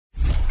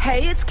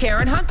Hey, it's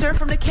Karen Hunter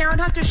from The Karen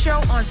Hunter Show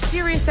on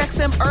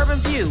SiriusXM Urban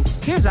View.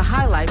 Here's a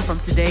highlight from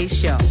today's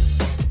show.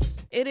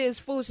 It is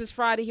Foolishness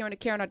Friday here on The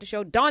Karen Hunter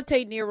Show.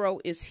 Dante Nero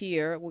is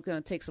here. We're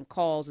going to take some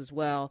calls as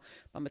well.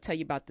 I'm going to tell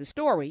you about this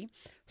story.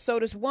 So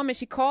this woman,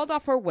 she called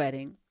off her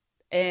wedding,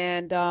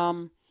 and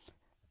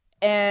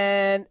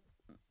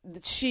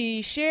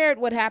she shared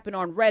what happened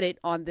on Reddit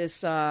on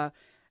this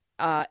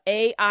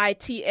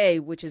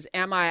AITA, which is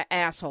Am I an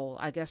Asshole?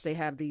 I guess they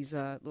have these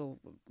little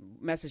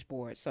message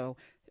boards. So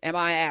Am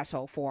I an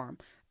Asshole forum.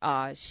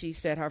 She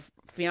said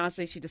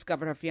she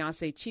discovered her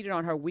fiance cheated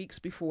on her weeks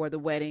before the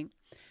wedding.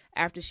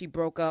 After she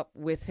broke up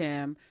with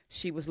him,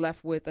 she was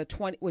left with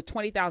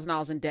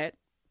 $20,000 in debt.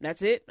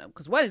 That's it,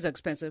 because weddings are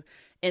expensive.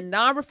 And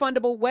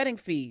non-refundable wedding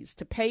fees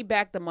to pay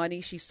back the money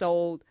she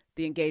sold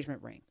the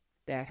engagement ring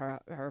that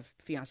her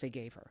fiance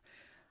gave her.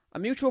 A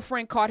mutual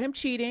friend caught him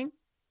cheating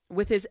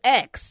with his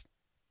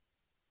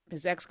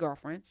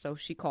ex-girlfriend, so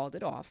she called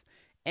it off.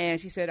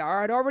 And she said,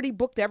 I'd already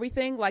booked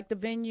everything, like the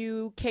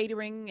venue,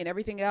 catering, and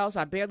everything else.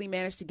 I barely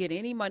managed to get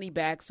any money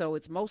back, so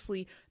it's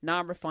mostly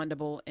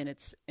non-refundable, and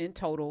it's in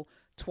total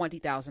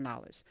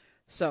 $20,000.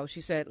 So she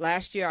said,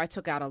 last year I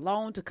took out a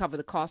loan to cover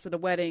the cost of the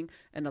wedding,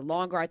 and the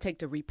longer I take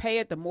to repay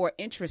it, the more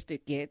interest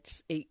it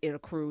gets, it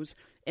accrues.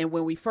 And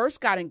when we first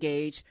got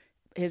engaged,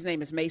 his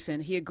name is Mason,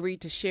 he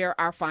agreed to share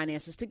our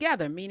finances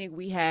together, meaning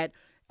we had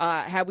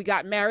we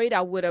got married,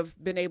 I would have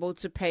been able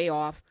to pay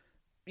off,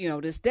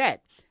 this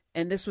debt.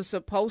 And this was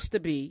supposed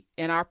to be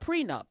in our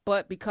prenup.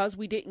 But because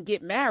we didn't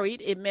get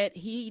married, it meant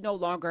he no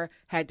longer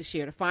had to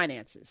share the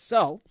finances.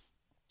 So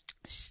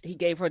he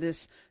gave her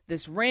this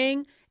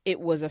ring. It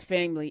was a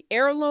family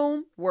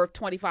heirloom worth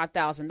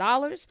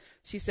 $25,000.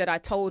 She said, I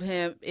told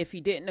him if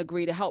he didn't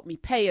agree to help me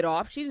pay it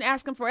off. She didn't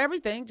ask him for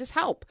everything, just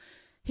help.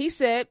 He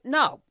said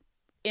no.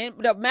 And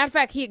matter of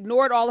fact, he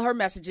ignored all of her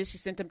messages. She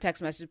sent him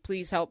text messages,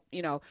 please help,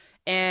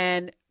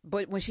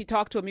 But when she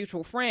talked to a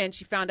mutual friend,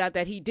 she found out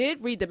that he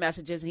did read the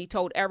messages, and he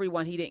told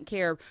everyone he didn't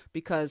care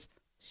because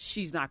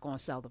she's not going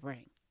to sell the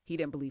ring. He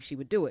didn't believe she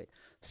would do it.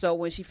 So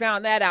when she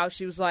found that out,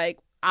 she was like,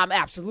 I'm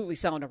absolutely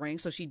selling the ring.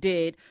 So she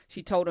did.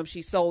 She told him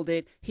she sold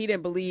it. He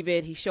didn't believe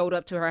it. He showed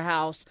up to her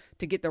house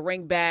to get the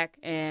ring back,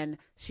 and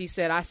she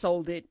said, I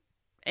sold it.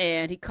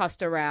 And he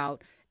cussed her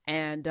out,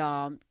 and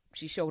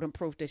she showed him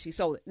proof that she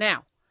sold it.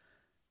 Now,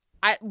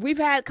 we've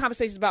had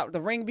conversations about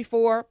the ring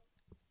before.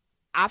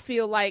 I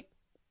feel like,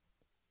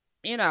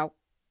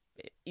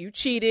 you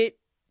cheated.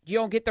 You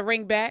don't get the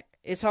ring back.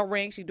 It's her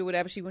ring. She can do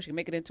whatever she wants. She can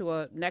make it into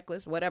a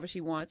necklace, whatever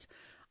she wants.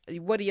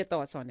 What are your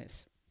thoughts on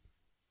this?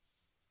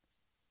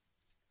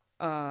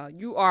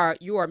 You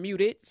are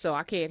muted, so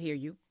I can't hear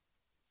you.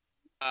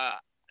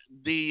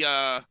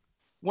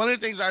 One of the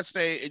things I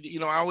say,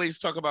 I always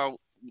talk about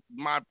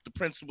the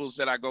principles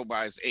that I go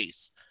by is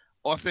ACE: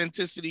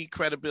 authenticity,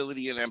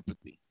 credibility, and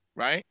empathy.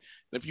 Right?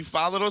 And if you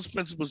follow those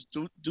principles,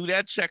 do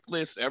that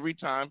checklist every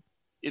time,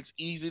 it's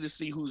easy to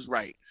see who's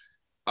right.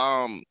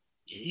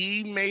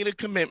 He made a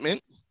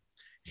commitment.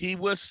 He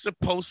was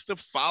supposed to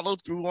follow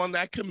through on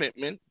that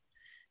commitment.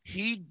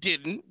 He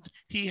didn't.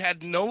 He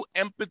had no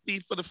empathy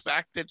for the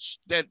fact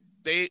that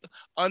they,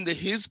 under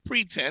his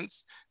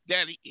pretense,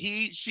 that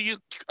she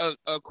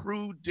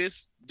accrued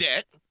this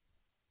debt,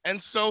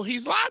 and so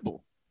he's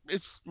liable.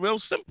 It's real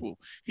simple.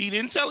 He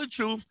didn't tell the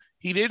truth.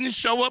 He didn't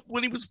show up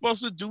when he was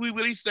supposed to do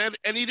what he said,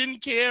 and he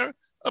didn't care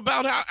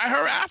about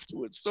her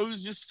afterwards. So he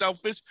was just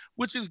selfish,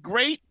 which is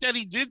great that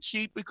he did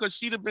cheat, because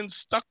she'd have been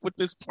stuck with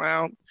this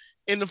clown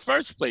in the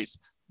first place.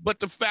 But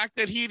the fact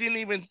that he didn't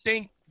even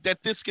think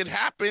that this could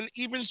happen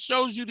even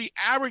shows you the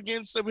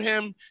arrogance of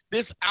him,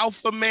 this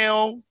alpha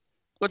male,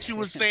 what you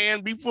were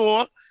saying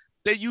before,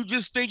 that you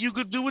just think you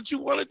could do what you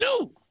want to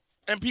do,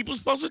 and people are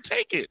supposed to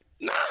take it.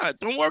 Nah, it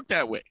don't work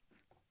that way.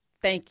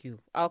 Thank you.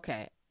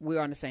 Okay,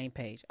 we're on the same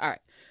page. All right.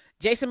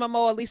 Jason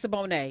Momoa, Lisa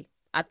Bonet.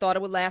 I thought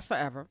it would last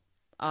forever.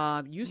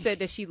 You said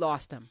that she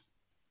lost him.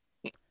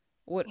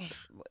 What?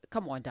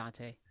 Come on,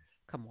 Dante.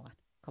 Come on.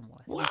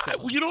 Why?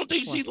 You don't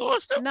think she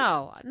lost him?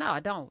 No, I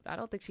don't. I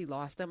don't think she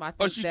lost him. I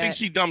think thinks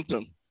she dumped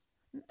him?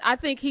 I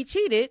think he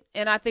cheated,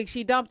 and I think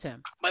she dumped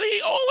him. But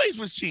he always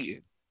was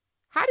cheating.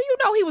 How do you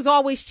know he was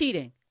always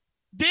cheating?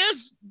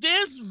 There's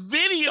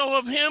video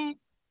of him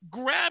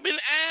grabbing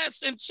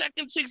ass and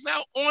checking chicks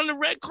out on the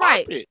red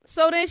carpet. Right.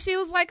 So then she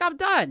was like, I'm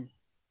done.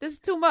 This is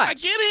too much. I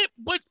get it,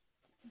 but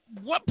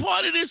what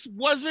part of this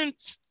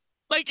wasn't,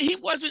 like, he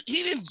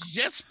didn't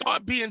just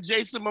start being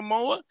Jason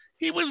Momoa.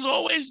 He was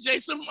always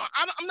Jason.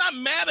 I'm not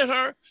mad at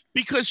her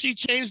because she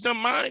changed her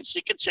mind.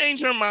 She could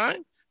change her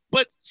mind,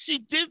 but she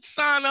did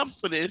sign up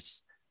for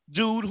this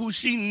dude who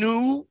she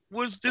knew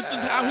this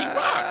is how he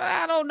rocked.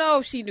 I don't know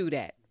if she knew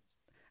that.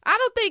 I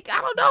don't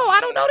know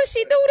that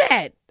she knew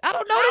that. I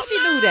don't know that she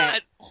knew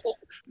that.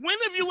 When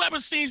have you ever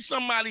seen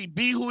somebody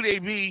be who they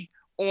be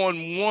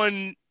on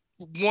one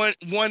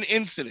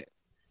incident?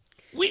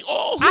 Here's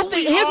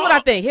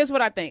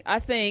what I think. I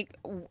think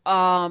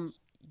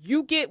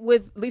you get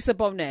with Lisa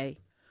Bonet,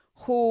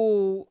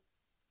 who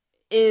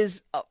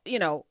is,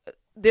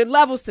 there are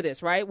levels to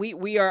this, right?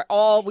 We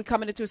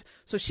coming into this.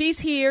 So she's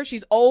here.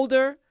 She's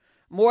older.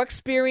 more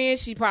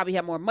experience. She probably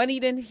had more money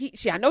than he.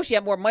 I know she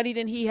had more money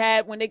than he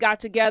had when they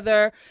got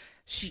together.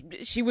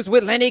 She was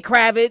with Lenny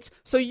Kravitz.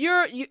 So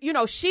you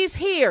know, she's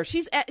here.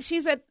 She's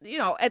at you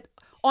know, at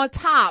on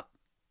top.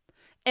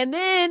 And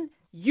then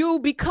you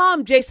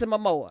become Jason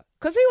Momoa.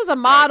 Because he was a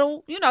model.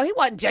 Right. You know, he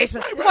wasn't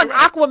Jason. He wasn't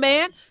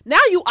Aquaman. Now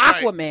you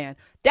Aquaman. Right.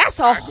 That's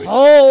a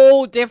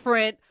whole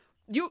different.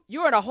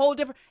 You're in a whole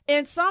different.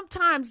 And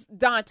sometimes,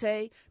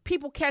 Dante,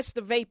 people catch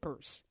the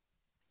vapors.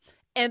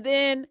 And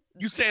then.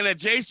 You saying that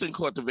Jason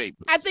caught the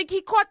vapors? I think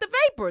he caught the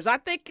vapors. I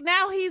think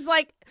now he's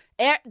like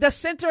the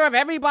center of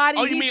everybody.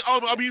 Oh,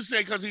 you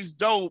saying because he's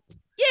dope?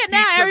 Yeah,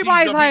 now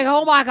everybody's like,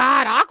 "Oh my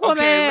God, Aquaman!"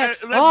 Okay,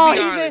 let's be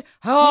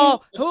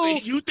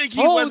honest. You think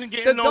he wasn't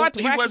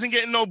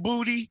getting no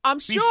booty? I'm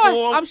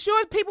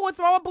sure people would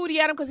throw a booty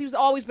at him because he's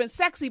always been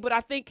sexy. But I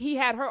think he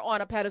had her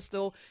on a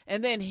pedestal,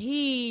 and then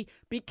he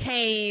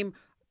became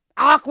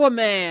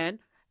Aquaman,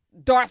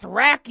 Darth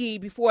Raki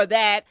before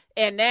that,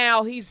 and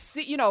now he's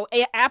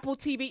Apple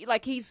TV.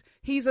 Like he's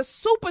a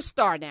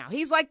superstar now.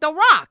 He's like The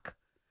Rock.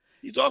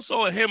 He's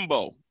also a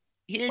himbo.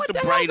 He ain't the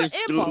brightest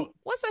dude.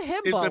 What's a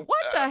himbo?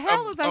 What the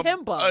hell is a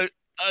himbo? A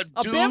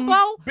dude,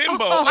 bimbo?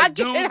 Bimbo. Oh, I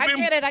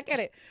get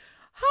it.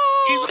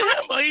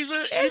 Oh, he's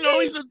a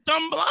himbo. He's a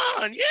dumb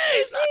blonde. Yeah,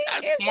 he's not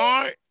that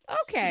smart.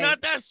 Okay. He's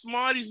not that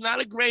smart. He's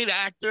not a great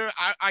actor.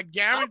 I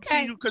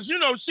guarantee you, because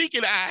she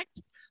can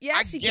act.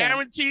 Yes, I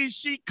guarantee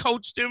she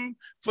coached him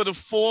for the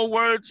 4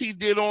 words he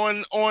did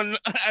on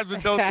as a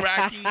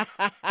Dothraki.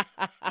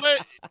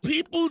 But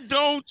people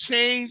don't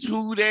change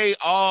who they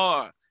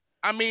are.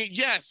 I mean,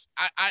 yes,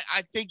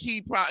 I think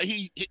he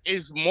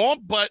is more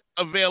butt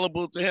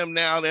available to him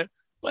now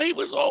but he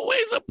was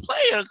always a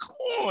player.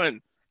 Come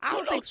on. I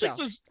don't think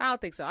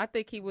so. I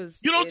think he was.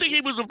 You don't think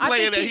he was a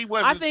player that he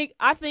wasn't?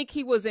 I think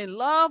he was in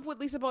love with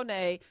Lisa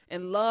Bonet,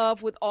 in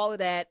love with all of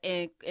that,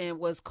 and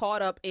was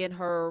caught up in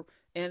her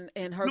glow of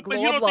love. But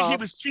you don't think he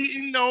was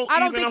cheating? No, I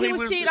don't think he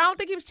was cheating. I don't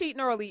think he was cheating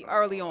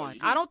early on.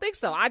 I don't think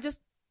so.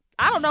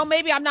 I don't know.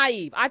 Maybe I'm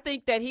naive. I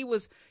think that he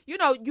was, you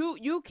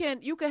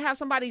can have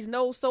somebody's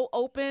nose so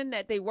open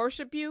that they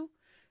worship you.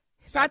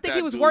 So I think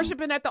he was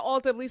worshiping at the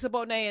altar of Lisa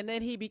Bonet, and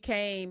then he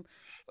became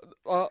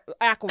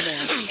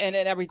Aquaman, and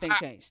then everything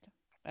changed.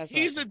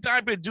 He's the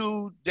type of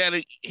dude that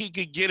he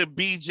could get a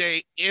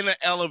BJ in an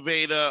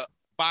elevator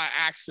by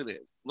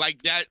accident.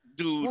 Like that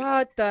dude.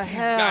 What the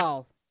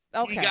hell?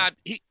 Okay.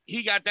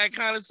 He got that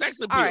kind of sex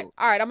appeal.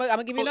 All right. I'm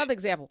gonna give you another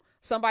example.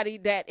 Somebody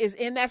that is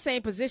in that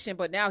same position,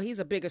 but now he's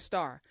a bigger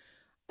star.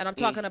 And I'm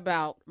talking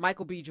about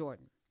Michael B.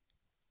 Jordan.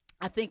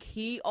 I think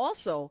he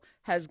also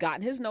has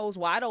gotten his nose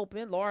wide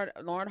open.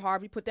 Lauren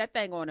Harvey put that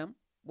thing on him.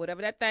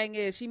 Whatever that thing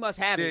is, she must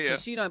have it. Yeah.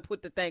 She done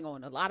put the thing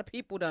on. A lot of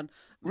people done.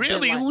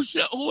 Really? Like,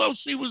 who else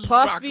she was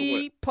rocking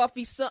with?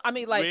 Puffy. I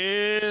mean, like.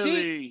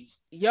 Really?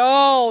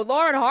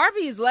 Lauren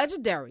Harvey is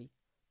legendary.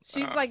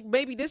 She's like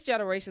maybe this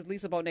generation's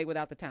Lisa Bonet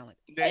without the talent.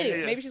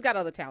 Maybe she's got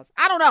other talents.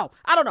 I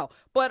don't know.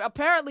 But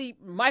apparently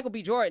Michael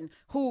B. Jordan,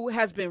 who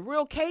has been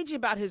real cagey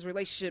about his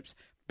relationships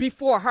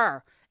before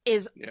her,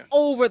 is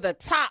over the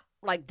top,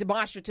 like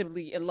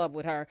demonstratively in love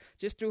with her,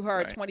 just through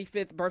her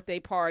 25th birthday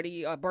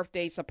party,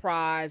 birthday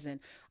surprise, and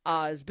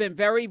has been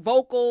very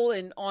vocal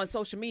and on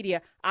social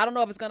media. I don't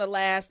know if it's going to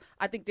last.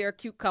 I think they're a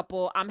cute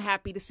couple. I'm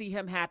happy to see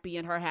him happy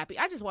and her happy.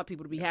 I just want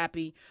people to be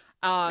happy.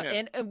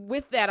 And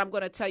with that, I'm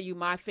going to tell you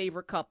my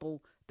favorite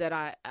couple that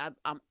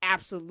I'm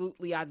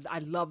absolutely, I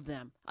love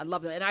them. I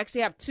love them. And I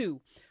actually have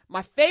 2.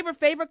 My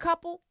favorite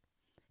couple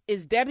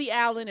is Debbie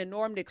Allen and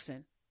Norm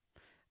Nixon.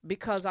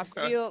 Because I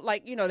feel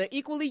like, they're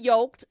equally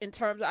yoked in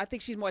terms of, I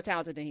think she's more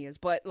talented than he is.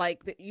 But,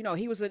 like,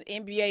 he was an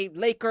NBA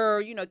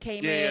Laker,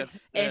 came in.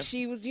 And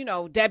she was,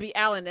 Debbie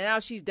Allen. And now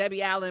she's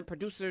Debbie Allen,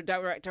 producer,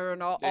 director,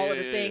 and all of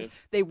the things.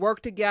 They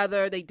work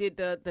together. They did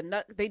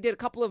they did a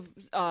couple of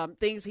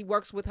things. He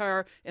works with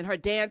her in her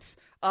dance.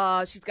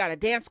 She's got a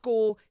dance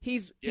school.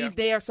 He's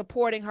there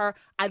supporting her.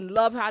 I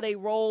love how they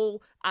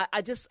roll.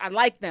 I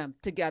like them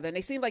together. And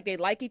they seem like they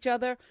like each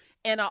other.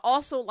 And I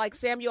also like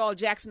Samuel L.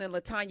 Jackson and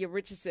LaTanya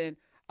Richardson.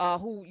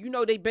 Who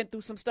they've been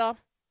through some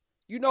stuff.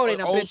 They done been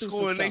through some stuff. Old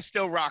school, and they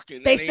still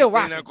rocking. They're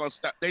not gonna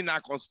stop. They're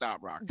not gonna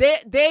stop rocking.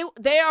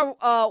 They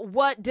are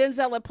what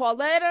Denzel and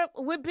Pauletta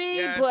would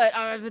be, but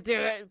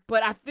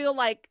I feel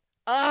like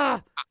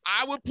I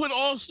would put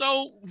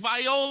also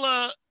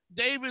Viola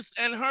Davis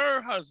and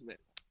her husband.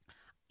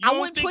 I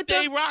wouldn't put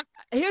them. Rock?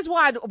 Here's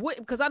why,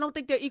 because I don't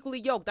think they're equally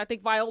yoked. I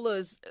think Viola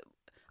is.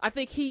 I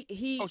think he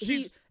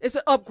it's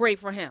an upgrade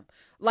for him.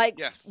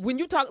 Like when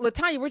you talk,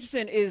 LaTanya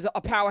Richardson is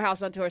a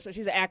powerhouse unto her, so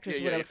she's an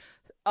actress, whatever.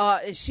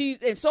 And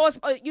so is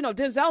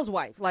Denzel's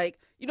wife. Like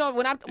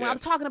when I'm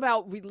talking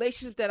about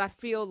relationships that I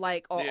feel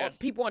like are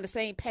people on the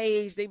same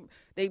page,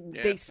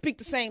 they speak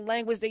the same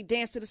language, they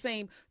dance to the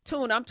same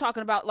tune. I'm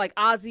talking about like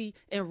Ozzy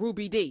and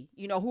Ruby Dee,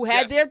 who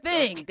had their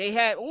thing. They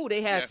had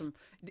some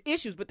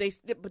issues, but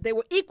they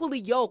were equally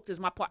yoked. Is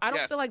my point. I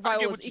don't feel like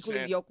Viola was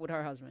equally yoked with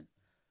her husband.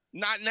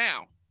 Not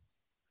now.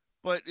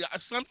 But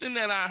something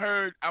that I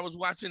heard, I was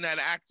watching that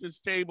Actors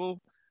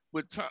Table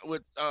with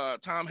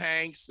Tom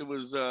Hanks. It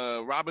was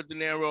Robert De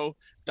Niro,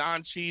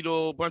 Don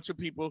Cheadle, a bunch of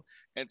people.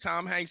 And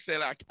Tom Hanks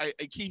said,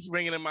 it keeps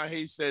ringing in my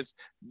head.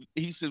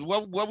 He said,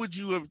 what would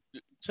you have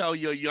tell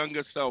your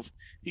younger self?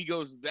 He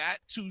goes, that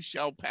too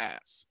shall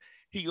pass.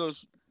 He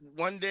goes,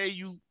 one day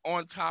you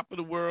on top of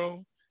the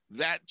world,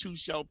 that too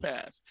shall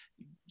pass.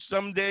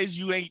 Some days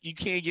you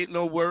can't get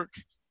no work,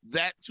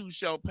 that too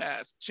shall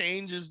pass.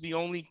 Change is the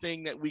only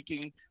thing that we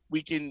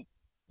can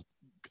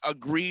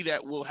agree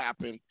that will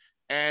happen.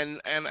 And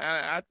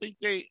I think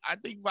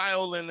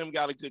Viola and them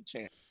got a good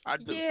chance. I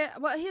do. Yeah,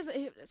 well,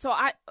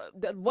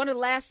 one of the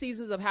last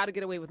seasons of How to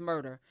Get Away with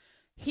Murder,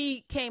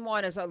 he came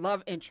on as a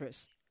love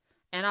interest,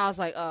 and I was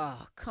like,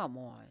 oh, come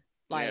on,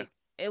 like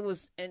it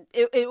was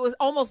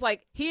almost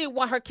like he didn't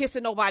want her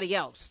kissing nobody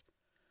else.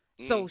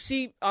 So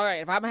all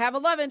right, if I'm gonna have a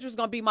love interest, it's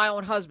gonna be my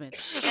own husband.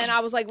 And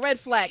I was like, red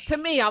flag to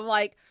me. I'm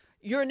like,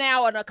 you're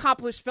now an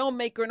accomplished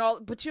filmmaker and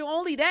all, but you're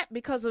only that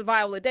because of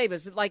Viola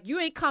Davis. It's like you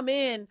ain't come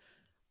in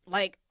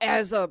like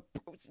as a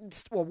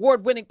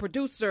award-winning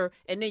producer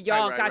and then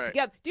y'all got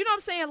together. Do you know what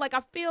I'm saying? Like,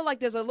 I feel like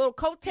there's a little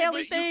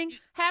coattailing thing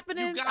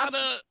happening.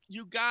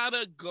 You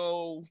gotta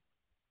go.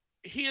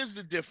 Here's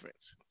the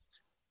difference.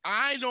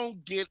 I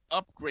don't get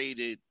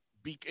upgraded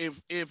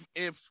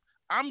if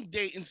I'm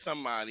dating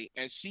somebody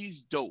and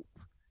she's dope.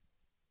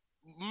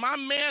 My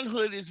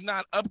manhood is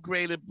not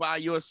upgraded by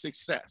your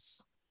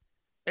success.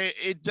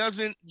 It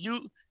doesn't.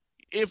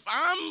 If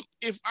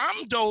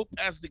I'm dope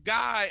as the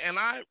guy and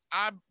I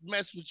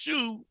mess with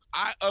you,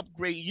 I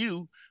upgrade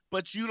you,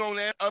 but you don't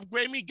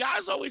upgrade me.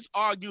 Guys always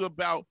argue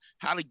about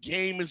how the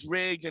game is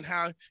rigged and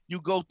how you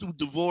go through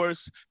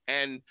divorce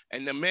and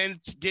the men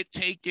get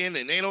taken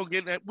and they don't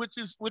get that, which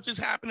is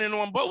happening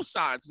on both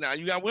sides now.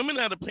 You got women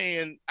that are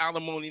paying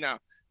alimony now.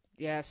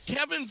 Yes.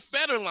 Kevin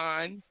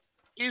Federline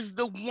is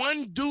the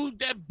one dude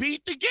that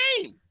beat the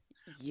game.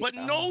 Yeah. But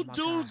no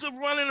dudes are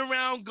running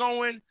around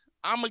going,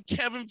 I'm a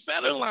Kevin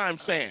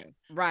Federline fan.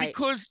 Right.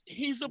 Because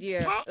he's a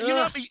punk. You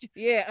know,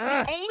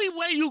 the only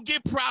way you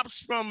get props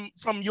from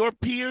your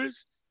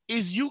peers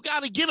is you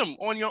got to get them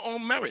on your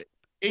own merit.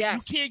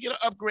 Yes. You can't get an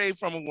upgrade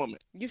from a woman.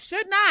 You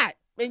should not.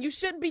 And you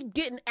shouldn't be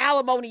getting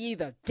alimony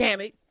either.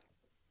 Damn it.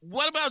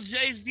 What about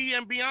Jay-Z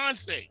and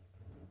Beyonce?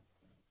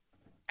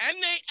 And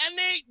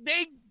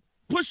they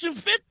pushing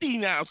 50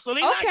 now, so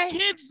they not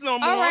kids no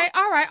more. All right.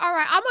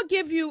 I'm gonna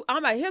give you.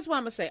 Here's what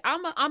I'm gonna say.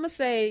 I'm gonna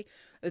say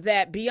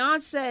that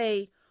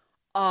Beyonce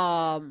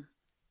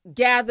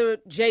gathered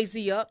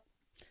Jay-Z up.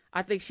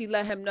 I think she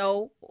let him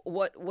know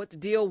what the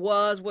deal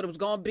was, what it was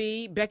gonna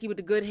be. Becky with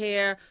the good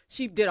hair,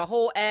 she did a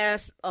whole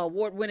ass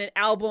award-winning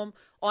album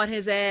on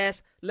his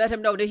ass. Let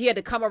him know that he had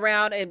to come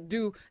around and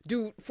do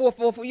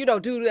 444. You know,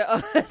 do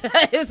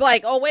the. It's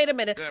like, oh, wait a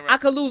minute, yeah, right. I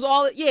could lose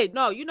all. Yeah,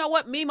 no, you know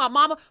what? Me, my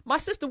mama, my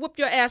sister whooped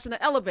your ass in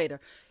the elevator.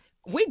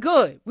 We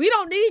good. We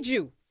don't need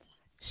you.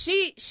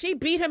 She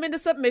beat him into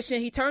submission.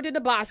 He turned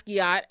into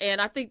Basquiat, and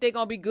I think they're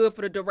going to be good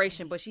for the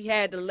duration. But she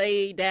had to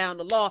lay down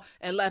the law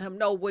and let him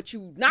know what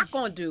you not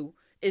going to do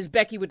is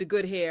Becky with the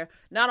good hair.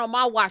 Not on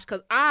my watch,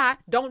 because I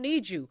don't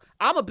need you.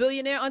 I'm a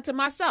billionaire unto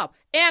myself.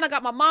 And I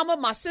got my mama,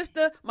 my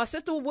sister. My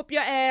sister will whoop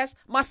your ass.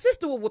 My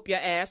sister will whoop your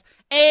ass.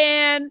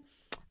 And,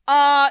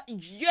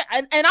 yeah,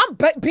 and I'm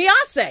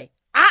Beyonce.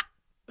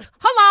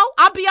 Hello,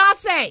 I'm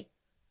Beyonce.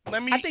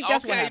 I think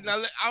that's what happened.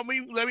 Now,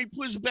 let me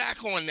push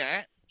back on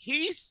that.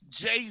 He's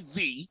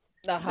Jay-Z,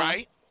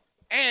 right?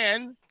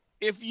 And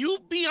if you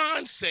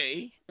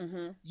Beyonce,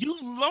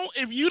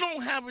 if you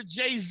don't have a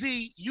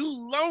Jay-Z, you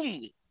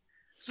lonely.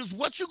 So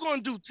what you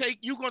gonna do?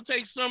 You gonna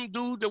take some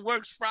dude that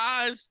works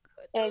fries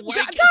on white?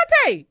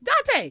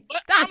 Dante.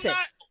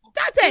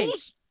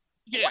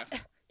 Yeah.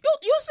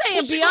 You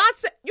saying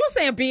Beyonce? You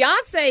saying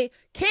Beyonce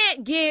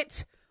can't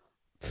get?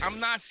 I'm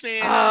not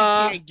saying she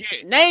can't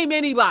get. Name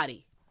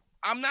anybody.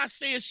 I'm not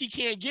saying she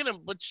can't get him,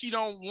 but she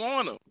don't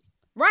want him.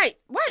 Right.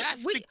 My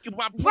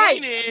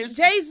point is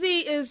Jay-Z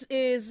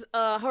is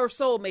her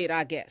soulmate,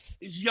 I guess.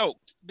 Is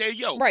yoked. They're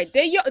yoked. Right.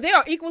 They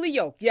are equally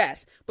yoked,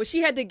 yes. But she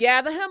had to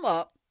gather him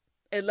up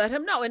and let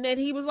him know. And then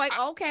he was like,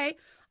 okay,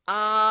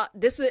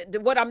 this is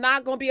what I'm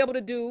not gonna be able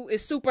to do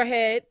is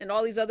Superhead and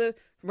all these other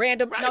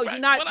random you're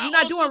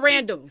not doing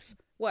randoms.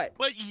 What?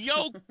 But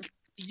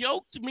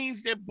yoked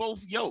means they're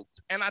both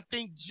yoked. And I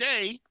think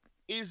Jay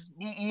is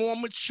more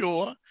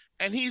mature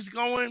and he's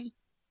going,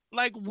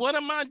 like, what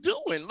am I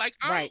doing? Like,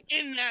 I'm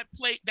in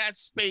that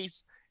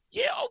space.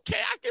 Yeah, okay,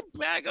 I can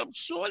bag up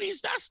shorties.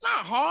 That's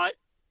not hard,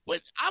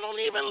 but I don't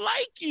even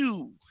like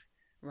you.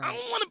 Right.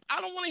 I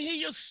don't want to hear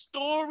your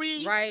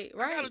story. Right.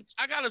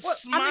 I gotta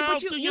smile.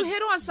 But you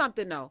hit on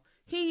something though.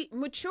 He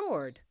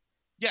matured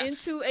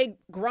into a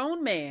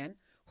grown man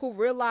who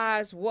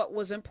realized what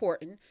was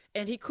important,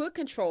 and he could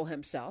control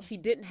himself. He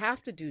didn't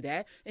have to do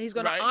that. And he's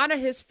going to honor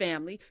his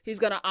family. He's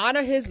going to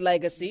honor his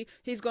legacy.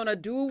 He's going to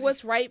do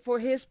what's right for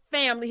his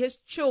family, his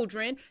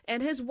children,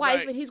 and his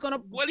wife. And he's going to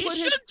what he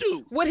should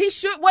do. What he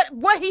should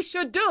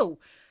do.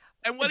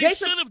 And what he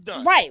should have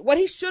done. Right. What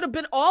he should have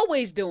been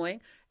always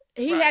doing.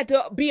 he Right. had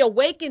to be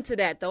awakened to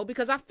that though,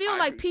 because I feel I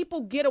like agree.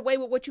 people get away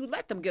with what you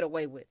let them get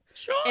away with.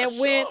 Sure, And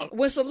when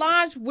sure.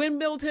 Solange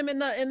windmilled him in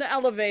the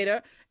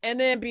elevator, and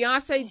then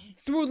Beyonce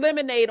threw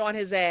lemonade on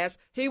his ass,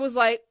 he was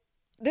like,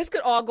 "This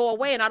could all go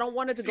away, and I don't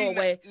want it to go See,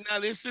 away."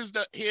 now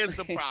here's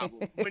the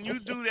problem. When you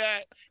do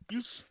that,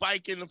 you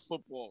spiking the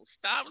football.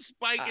 Stop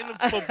spiking the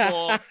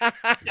football.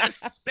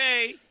 Just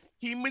say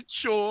he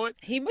matured.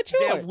 He They're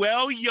matured.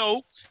 well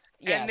yoked,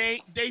 and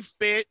Yes. they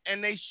fit,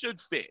 and they should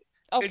fit.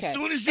 Okay. As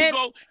soon as you And-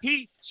 go,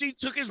 she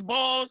took his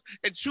balls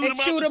and chewed and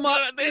him chewed him up.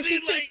 up. And she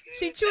chewed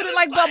it it's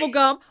like bubble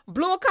gum,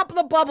 blew a couple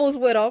of bubbles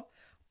with him,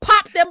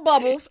 popped them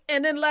bubbles,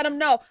 and then let him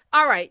know.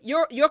 All right,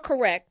 you're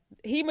correct.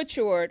 He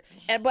matured,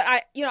 but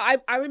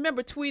I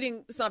remember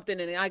tweeting something,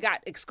 and I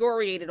got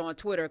excoriated on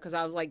Twitter because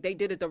I was like, they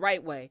did it the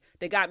right way.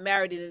 They got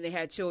married and then they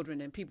had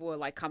children, and people were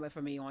like coming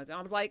for me on it.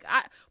 I was like,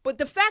 but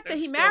the fact that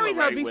That's he still married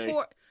the her right way.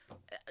 before.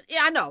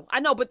 Yeah, I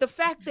know, but the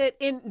fact that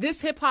in this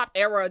hip hop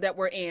era that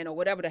we're in, or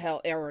whatever the hell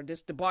era,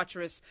 this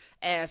debaucherous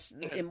ass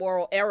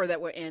immoral era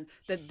that we're in,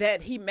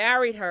 that he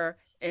married her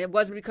and it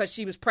wasn't because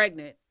she was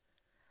pregnant,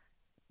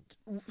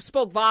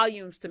 spoke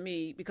volumes to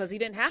me, because he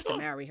didn't have to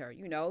marry her.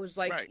 You know, it was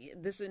like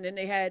this, and then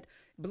they had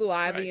Blue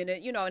Ivy, and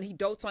it, and he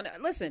dotes on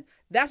it. Listen,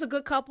 that's a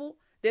good couple.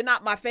 They're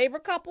not my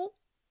favorite couple,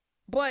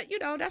 but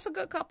that's a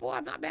good couple.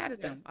 I'm not mad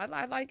at them. I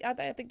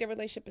think their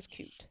relationship is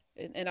cute,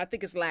 and I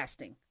think it's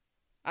lasting.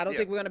 I don't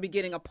think we're going to be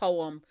getting a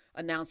poem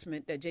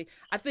announcement that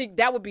I think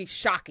that would be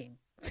shocking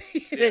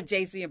that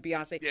Jay-Z and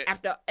Beyonce,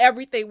 after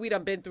everything we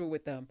done been through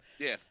with them.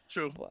 Yeah,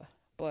 true.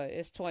 But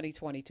it's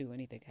 2022.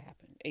 Anything can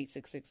happen.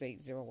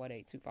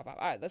 866-801-8255. All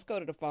right, let's go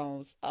to the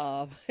phones.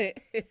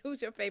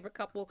 Who's your favorite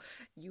couple?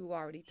 You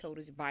already told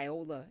us,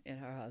 Viola and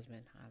her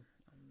husband.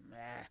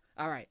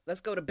 All right, let's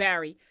go to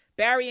Barry.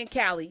 Barry and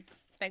Cali.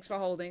 Thanks for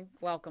holding.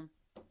 Welcome.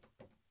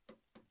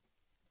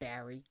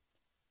 Barry.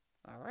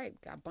 All right,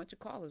 got a bunch of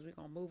callers. We're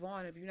going to move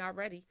on if you're not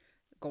ready.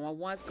 Going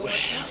once, going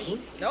twice.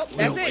 Nope,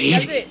 that's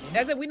it.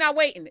 We're not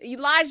waiting.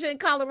 Elijah in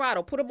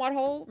Colorado. Put him on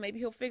hold. Maybe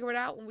he'll figure it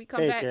out when we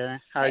come back. Karen.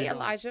 How Hey, you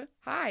Elijah.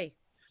 Hi.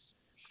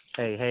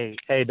 Hey,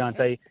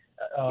 Dante.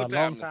 What's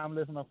Long happening? time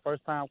listener,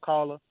 first time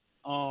caller.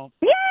 All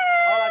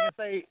I can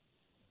say,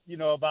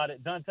 about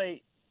it, Dante,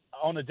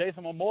 on the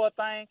Jason Momoa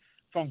thing,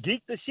 from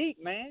geek to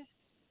chic, man.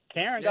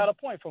 Karen got a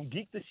point. From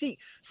geek to chic.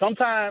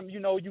 Sometimes, you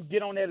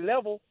get on that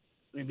level,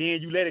 and then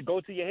you let it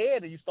go to your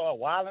head, and you start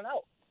wilding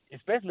out.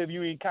 Especially if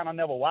you ain't kind of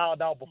never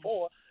wilded out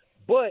before.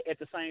 But at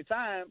the same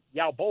time,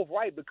 y'all both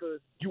right,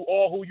 because you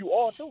are who you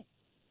are too.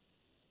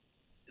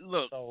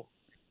 Look, So,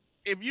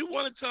 if you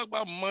want to talk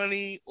about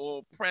money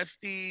or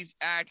prestige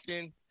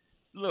acting,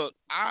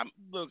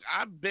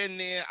 I've been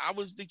there. I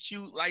was the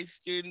cute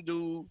light-skinned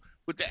dude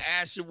with the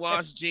acid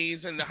wash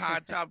jeans and the high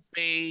top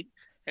fade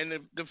and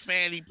the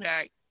fanny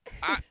pack.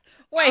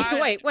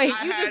 Wait.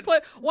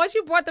 Once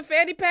you brought the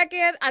fanny pack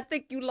in, I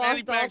think you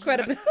lost all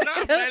credibility.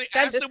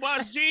 Acid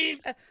wash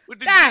jeans with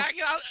the Nah.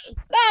 jacket.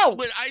 No.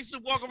 But I used to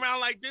walk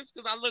around like this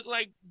because I look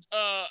like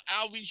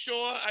Albie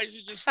Shore. I used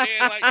to just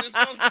stand like this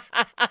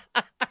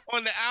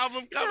on the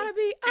album cover.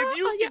 If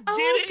you can get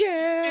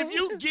it, if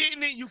you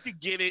getting it, you could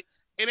get it.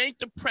 It ain't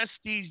the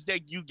prestige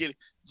that you get it.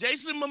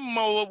 Jason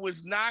Momoa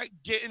was not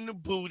getting the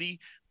booty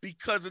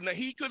because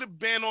he could have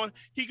been on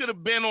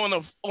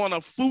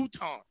a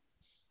futon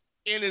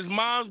in his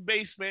mom's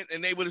basement,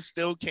 and they would have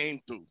still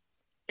came through.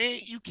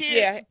 And you can't.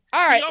 Yeah.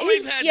 All right.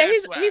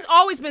 He's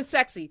always been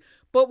sexy,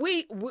 but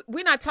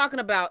we're not talking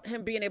about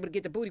him being able to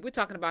get the booty. We're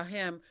talking about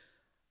him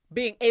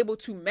being able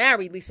to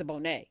marry Lisa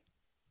Bonet.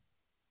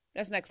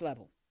 That's next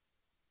level.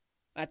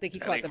 I think he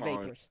That caught ain't the hard.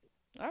 vapors.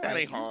 All That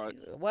right. ain't hard.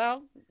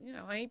 Well,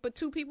 ain't but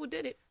two people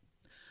did it.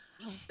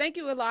 Thank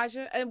you,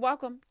 Elijah, and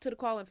welcome to the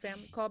Call-In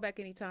family. Call back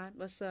anytime.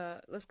 Let's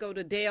go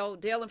to Dale.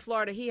 Dale in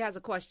Florida. He has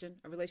a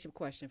relationship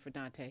question for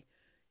Dante.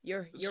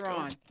 You're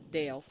on,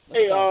 Dale.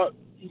 Let's go.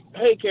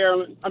 Hey,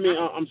 Karen.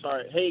 I'm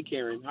sorry. Hey,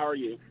 Karen. How are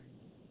you?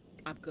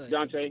 I'm good.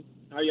 Dante,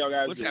 how y'all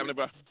guys What's doing? happening,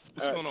 bro?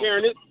 What's going on?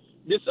 Karen,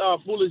 this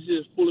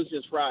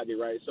Foolishness Friday,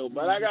 right? So,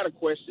 but I got a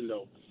question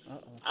though.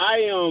 Uh-oh. I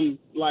am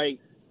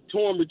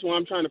torn between.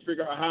 I'm trying to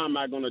figure out how am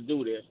I going to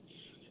do this.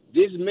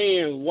 This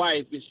man's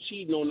wife is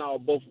cheating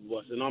on both of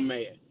us, and I'm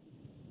mad.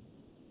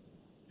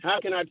 How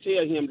can I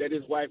tell him that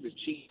his wife is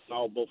cheating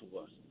on both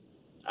of us?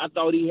 I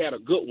thought he had a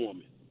good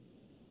woman.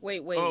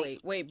 Wait.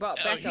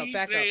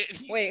 Back up.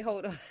 Wait,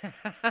 hold on.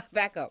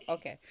 Back up.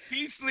 Okay.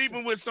 He's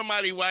sleeping with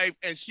somebody's wife,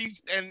 and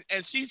she's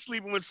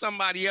sleeping with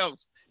somebody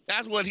else.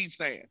 That's what he's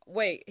saying.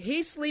 Wait,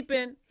 he's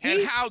sleeping.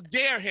 And how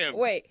dare him?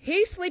 Wait,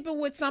 he's sleeping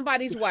with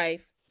somebody's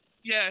wife.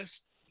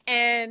 Yes.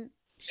 And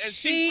she's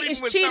she sleeping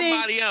is with cheating.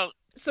 somebody else.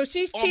 So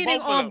she's On cheating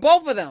both of on them.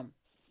 both of them.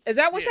 Is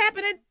that what's Yeah.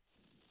 happening,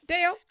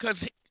 Dale?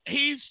 Because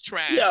he's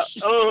trash. Yeah.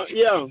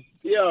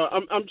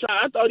 I'm trying.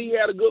 I thought he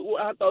had a good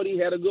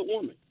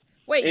woman.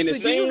 Wait, And so the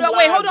do you same know?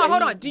 Wait, lies hold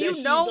that on. Do you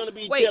she's know? gonna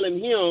be Wait, telling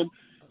him.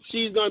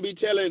 She's going to be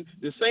telling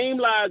the same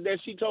lies that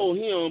she told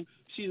him.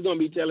 She's going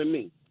to be telling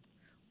me.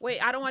 wait.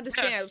 I don't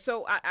understand. Yes.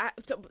 So,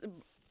 so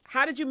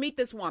how did you meet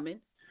this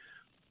woman?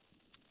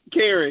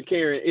 Karen,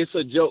 it's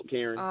a joke,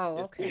 Karen. Oh,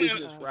 okay. It's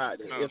Foolishness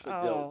Friday. It's a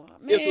Oh,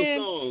 joke. man. It's a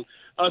song.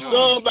 A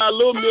song by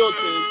Lil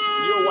Milton.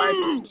 Your wife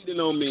is cheating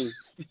on me.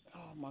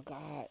 Oh, my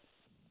God.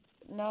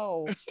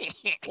 No.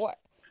 What?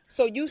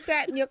 So you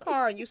sat in your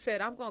car and you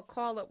said, I'm going to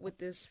call up with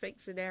this fake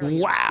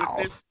scenario. Wow.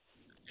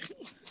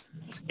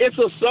 It's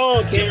a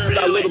song, Karen,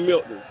 by Lil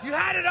Milton. You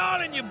had it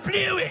all and you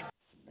blew it.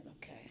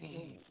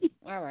 Okay.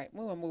 All right.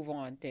 We're going to move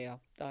on, Dale.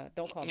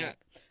 Don't call back.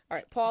 All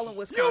right. Paul in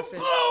Wisconsin.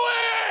 You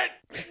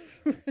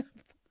blew it!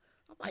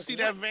 Like, you see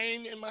that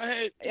vein in my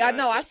head? Yeah, I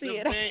know. I see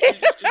it.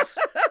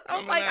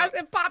 I'm like, I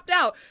said, popped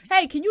out.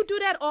 Hey, can you do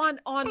that on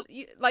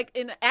like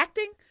in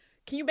acting?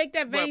 Can you make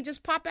that vein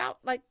just pop out?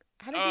 Like,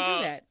 how did you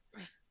do that?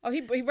 Oh,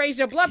 he raised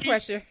your blood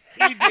pressure.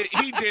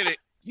 He did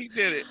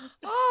it.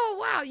 Oh,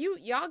 wow.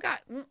 Y'all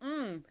got,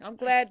 I'm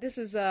glad this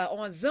is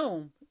on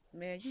Zoom.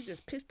 Man, you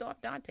just pissed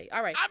off Dante.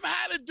 All right. I've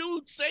had a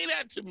dude say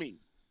that to me.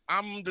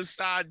 I'm the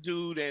side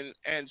dude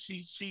and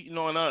she's cheating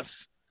on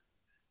us.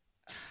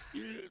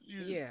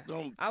 Yeah.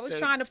 I was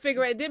trying to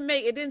figure it.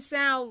 It didn't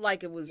sound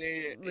like it was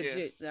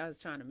legit. Yeah. I was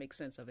trying to make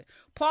sense of it.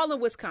 Paul in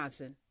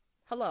Wisconsin.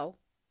 Hello.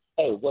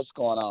 Hey, what's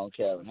going on,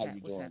 Karen? How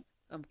you doing?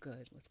 I'm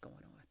good. What's going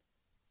on?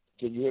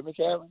 Can you hear me,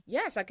 Karen?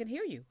 Yes, I can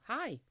hear you.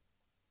 Hi.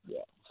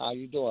 Yeah. How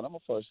you doing? I'm a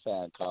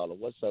first-time caller.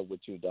 What's up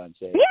with you,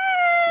 Dante?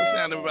 What's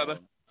happening, brother?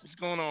 What's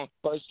going on?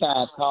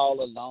 First-time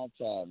caller,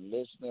 long-time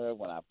listener.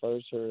 When I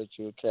first heard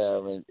you,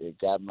 Karen, it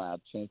got my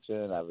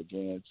attention. I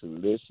began to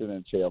listen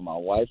and tell my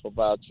wife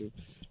about you.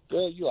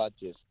 Girl, you are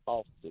just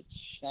off the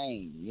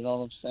chain. You know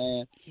what I'm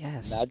saying?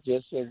 Yes. Not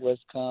just in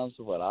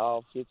Wisconsin, but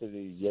all 50 of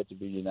these yet to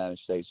be United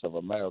States of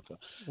America.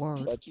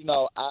 Word. But, you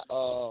know,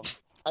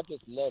 I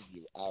just love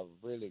you. I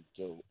really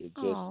do. It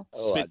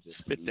just, I just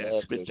spit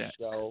love that. your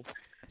show.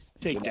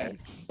 Take that.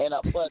 And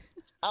but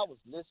I was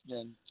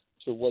listening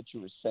to what you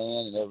were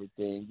saying and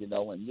everything, you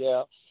know, and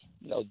yeah,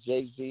 you know,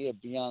 Jay-Z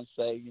and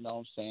Beyonce, you know what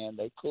I'm saying,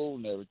 they cool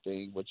and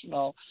everything, but, you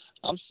know,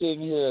 I'm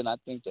sitting here and I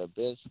think the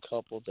best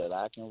couple that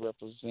I can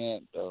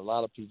represent, that a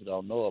lot of people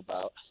don't know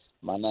about,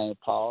 my name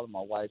Paul, and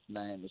my wife's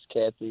name is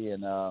Kathy,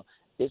 and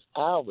it's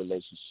our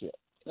relationship.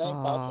 It ain't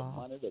about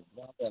the money, the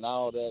bump, and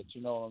all that.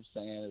 You know what I'm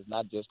saying? It's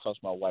not just because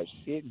my wife's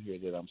sitting here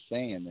that I'm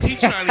saying that. He's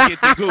trying to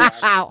get the goose.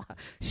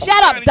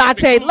 Shut up,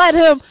 Dante. Let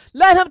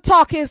him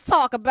talk his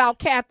talk about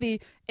Kathy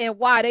and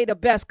why they the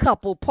best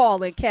couple,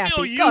 Paul and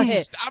Kathy. Go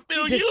ahead. I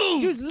feel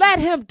used. Just let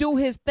him do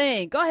his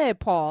thing. Go ahead,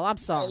 Paul. I'm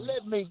sorry. Hey,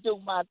 let me do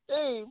my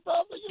thing,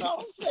 brother. You know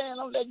what I'm saying?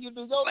 I'm letting you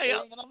do your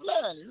thing, and I'm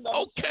learning. You know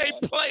okay,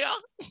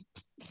 player.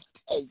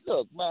 Hey,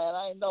 look, man,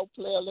 I ain't no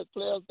player. Look,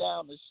 players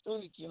down the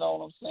street, you know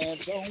what I'm saying?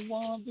 Don't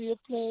want to be a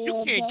player.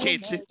 You can't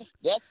catch it.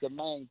 That's the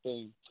main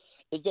thing.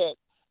 Is that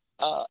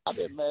I've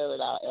been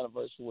married. Our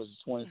anniversary was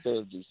the 23rd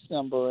of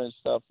December and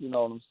stuff, you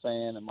know what I'm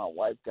saying? And my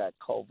wife got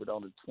COVID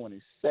on the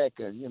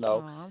 22nd, you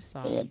know. Oh, I'm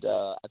sorry. And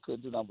I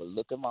couldn't do nothing but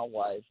look at my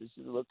wife, and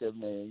she looked at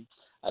me.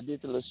 I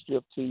did the little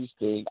striptease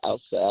thing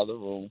outside the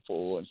room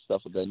for her and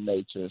stuff of that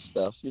nature and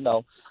stuff, you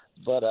know.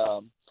 But,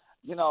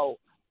 you know,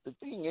 the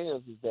thing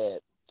is that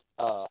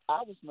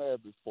I was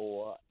married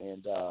before,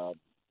 and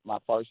my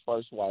first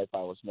wife, I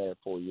was married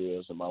 4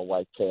 years, and my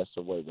wife passed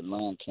away with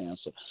lung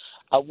cancer.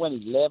 I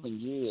went 11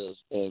 years,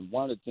 and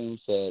one of the things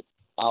that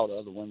all the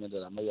other women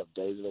that I may have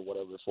dated or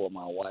whatever before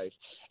my wife,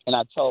 and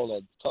I told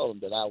them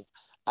that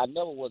I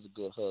never was a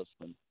good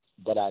husband,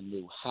 but I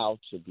knew how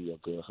to be a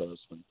good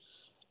husband.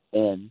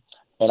 And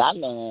I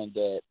learned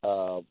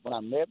that when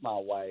I met my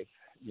wife,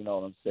 you know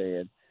what I'm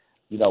saying,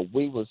 you know,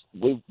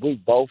 we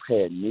both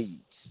had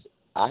needs.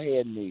 I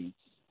had needs.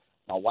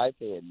 My wife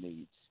had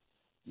needs,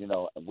 you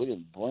know, and we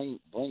didn't bring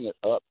it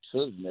up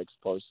to the next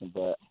person,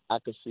 but I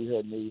could see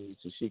her needs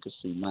and she could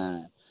see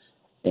mine.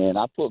 And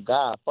I put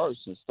God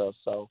first and stuff.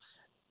 So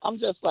I'm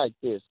just like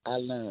this. I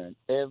learn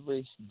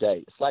every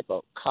day. It's like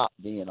a cop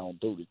being on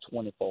duty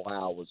 24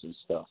 hours and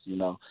stuff, you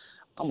know.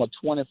 I'm a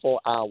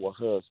 24-hour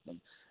husband.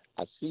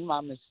 I see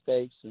my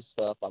mistakes and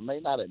stuff. I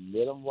may not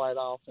admit them right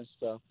off and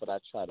stuff, but I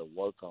try to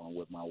work on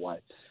with my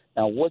wife.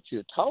 Now, what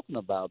you're talking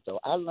about, though,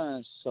 I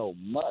learned so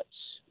much.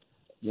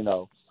 You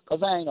know,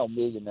 because I ain't no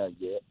millionaire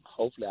yet.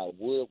 Hopefully I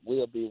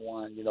will be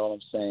one, you know what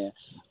I'm saying,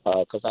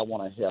 because I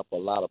want to help a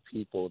lot of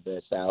people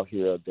that's out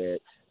here that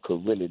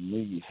could really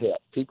need help,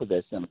 people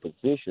that's in a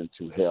position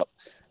to help,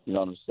 you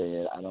know what I'm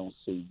saying. I don't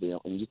see them,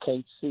 and you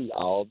can't see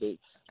all the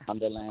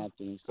underlying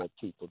things that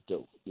people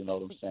do, you know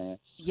what I'm saying.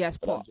 Yes,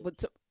 Paul.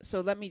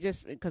 So let me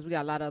just, because we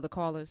got a lot of other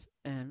callers,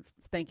 and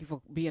thank you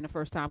for being a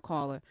first-time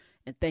caller,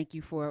 and thank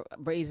you for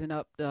raising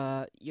up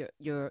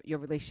your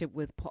relationship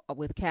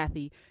with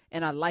Kathy.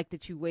 And I like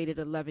that you waited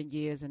 11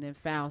 years and then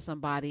found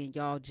somebody and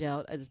y'all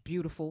gelled. It's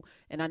beautiful.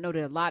 And I know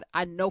that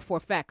I know for a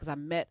fact, because I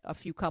met a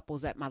few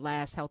couples at my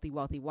last Healthy,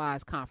 Wealthy,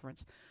 Wise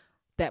conference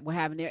that were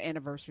having their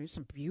anniversary.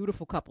 Some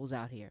beautiful couples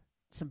out here.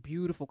 Some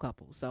beautiful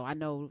couples. So I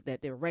know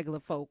that they're regular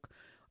folk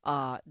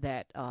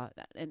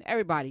and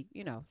everybody,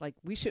 you know, like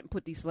we shouldn't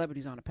put these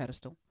celebrities on a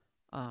pedestal.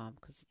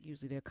 Because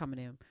usually they're coming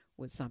in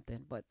with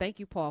something. But thank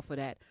you, Paul, for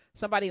that.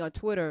 Somebody on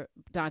Twitter,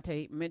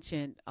 Dante,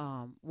 mentioned,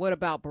 what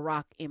about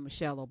Barack and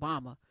Michelle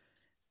Obama?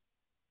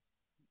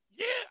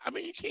 Yeah, I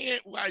mean, you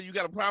can't. Why, you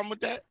got a problem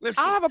with that?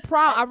 Listen, I have a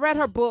problem. I read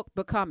her book,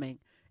 Becoming,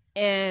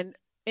 and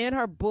in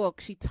her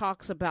book, she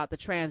talks about the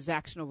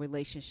transactional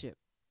relationship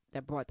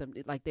that brought them.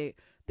 Like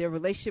their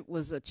relationship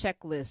was a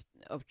checklist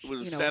of, it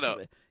was a you know, setup.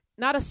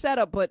 not a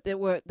setup, but there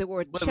were But it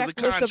was a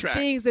checklists of contract.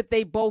 things that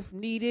they both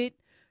needed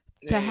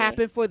to Yeah.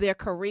 happen for their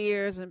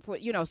careers and for,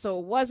 you know, so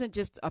it wasn't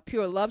just a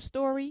pure love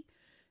story.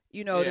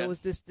 You know, Yeah. there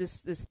was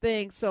this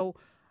thing. So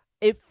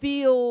it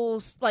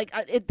feels like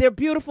they're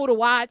beautiful to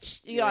watch.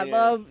 You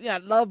know, Yeah. I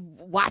love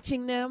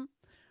watching them.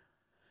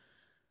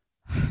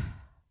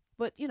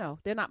 But you know,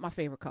 they're not my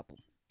favorite couple.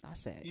 I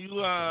said. You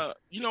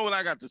know what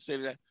I got to say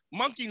to that?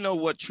 Monkey know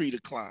what tree to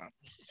climb.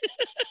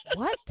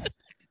 What?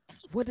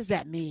 What does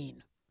that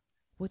mean?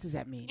 What does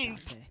that mean,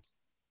 Dante?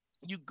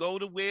 You go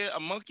to where a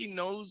monkey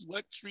knows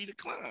what tree to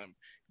climb.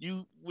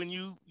 When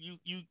you're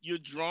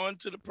drawn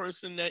to the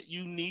person that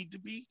you need to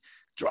be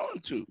drawn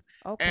to.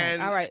 Okay, And-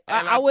 all right.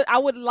 and I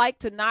would like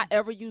to not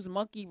ever use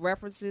monkey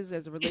references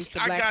as it relates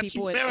to I black got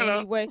people you. in Fair any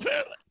enough. way.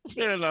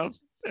 Fair enough.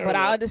 But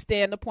I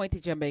understand the point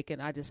that you're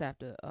making. I just have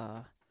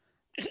to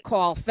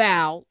call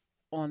foul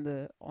on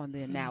the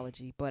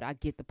analogy, but I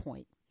get the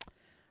point.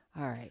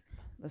 All right.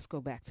 Let's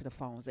go back to the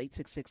phones.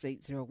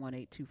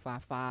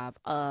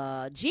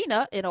 866-801-8255.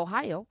 Gina in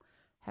Ohio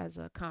has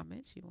a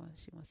comment. She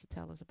wants to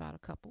tell us about a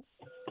couple.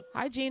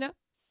 Hi, Gina.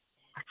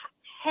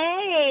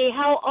 Hey,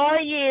 how are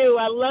you?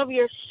 I love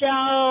your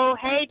show.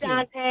 Hey, Thank you.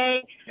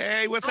 Dante.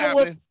 Hey, what's I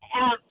was,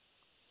 happening?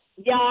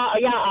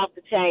 y'all off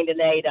the chain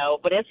today, though,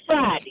 but it's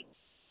Friday.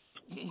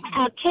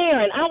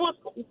 Karen,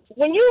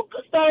 when you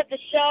started the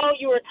show,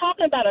 you were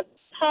talking about a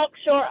talk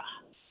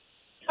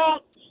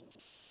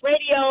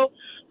radio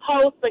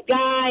host, a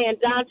guy, and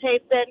Dante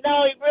said,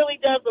 no, he really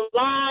doesn't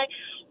lie.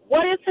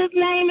 What is his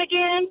name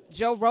again?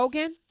 Joe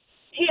Rogan.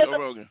 He is Joe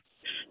Rogan.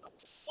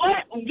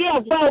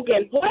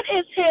 Rogan. What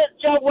is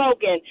Joe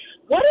Rogan?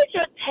 What is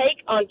your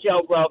take on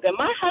Joe Rogan?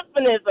 My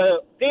husband is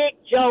a big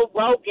Joe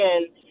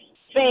Rogan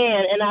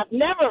fan, and I've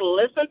never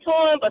listened to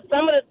him, but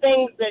some of the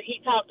things that he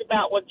talked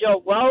about what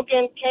Joe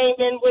Rogan came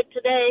in with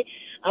today,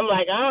 I'm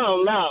like, I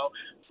don't know.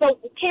 So,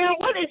 Karen,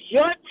 what is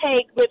your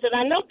take with it?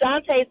 I know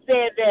Dante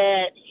said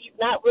that he's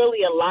not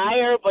really a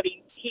liar, but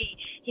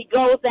he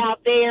goes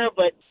out there,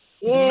 but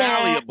He's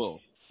malleable.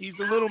 He's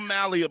a little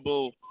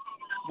malleable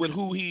with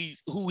who he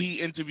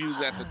interviews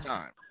at the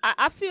time.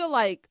 I feel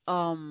like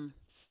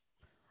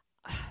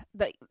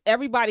that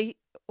everybody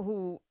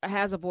who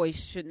has a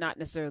voice should not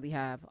necessarily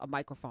have a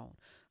microphone,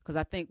 because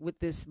I think with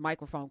this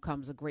microphone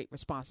comes a great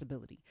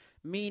responsibility,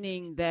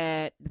 meaning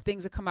that the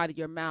things that come out of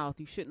your mouth,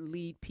 you shouldn't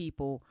lead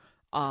people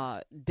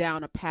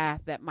down a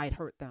path that might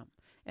hurt them.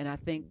 And I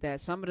think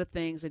that some of the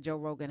things that Joe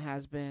Rogan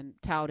has been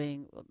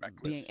touting,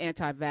 being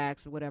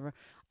anti-vax or whatever,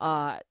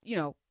 you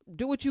know,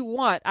 do what you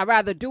want. I'd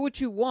rather do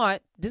what you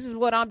want. This is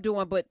what I'm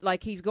doing. But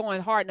like, he's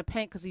going hard in the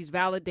paint because he's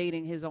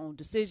validating his own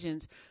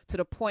decisions to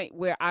the point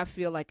where I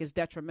feel like it's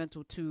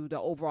detrimental to the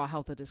overall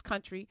health of this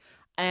country.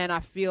 And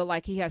I feel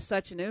like he has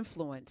such an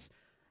influence.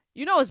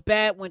 You know, it's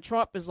bad when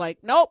Trump is like,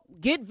 nope,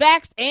 get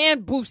vaxxed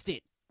and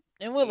boosted.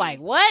 And we're like,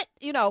 what?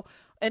 You know,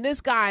 and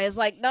this guy is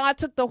like, no, I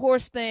took the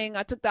horse thing.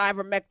 I took the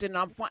ivermectin.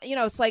 I'm fine. You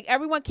know, it's like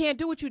everyone can't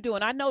do what you do.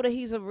 And I know that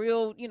he's a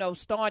real, you know,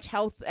 staunch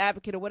health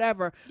advocate or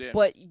whatever. Yeah.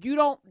 But you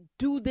don't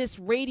do this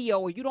radio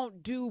or you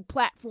don't do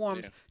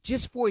platforms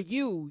just for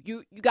you.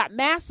 You got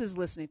masses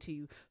listening to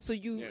you. So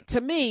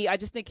to me, I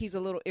just think he's a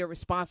little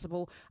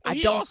irresponsible. Well,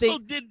 he also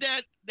did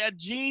that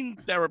gene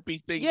therapy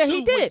thing. Yeah, too,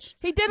 he did.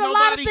 He did a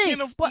lot of things.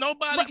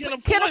 Nobody can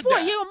afford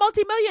that. He's a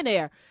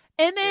multimillionaire.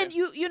 And then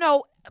you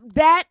know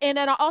that, and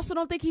then I also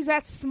don't think he's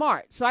that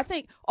smart. So I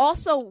think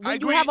also when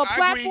you have a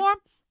platform,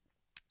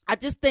 I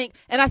just think,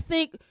 and I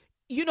think,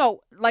 you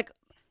know, like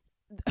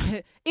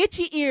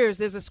itchy ears.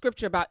 There's a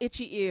scripture about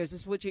itchy ears.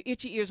 This is what your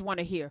itchy ears want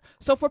to hear.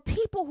 So for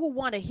people who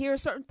want to hear a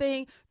certain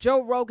thing,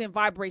 Joe Rogan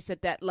vibrates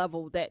at that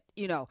level. That,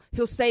 you know,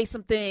 he'll say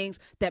some things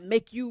that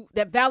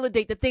that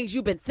validate the things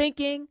you've been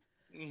thinking,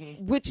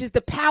 which is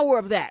the power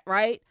of that,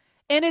 right?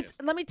 And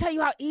let me tell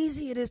you how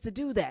easy it is to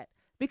do that.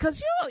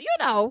 Because you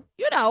know,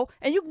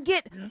 and you can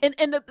get, and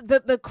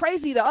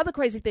the other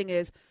crazy thing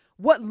is,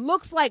 what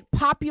looks like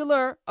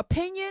popular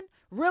opinion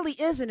really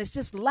isn't. It's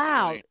just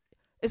loud. Right.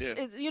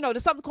 It's you know,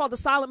 there's something called the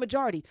silent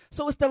majority.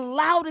 So it's the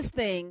loudest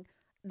thing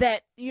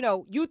that, you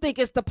know, you think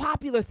is the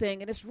popular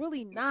thing, and it's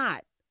really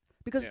not.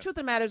 Because the truth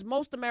of the matter is,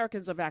 most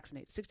Americans are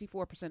vaccinated.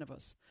 64% of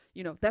us.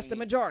 You know, that's the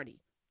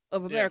majority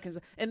of Americans.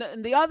 And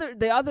the other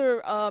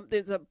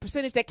there's a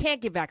percentage that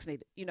can't get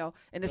vaccinated, you know,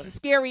 and it's a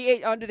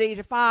scary under the age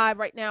of 5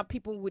 right now.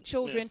 People with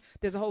children,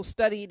 there's a whole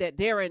study that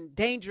they're in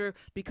danger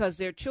because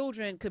their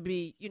children could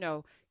be, you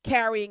know,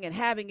 carrying and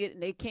having it,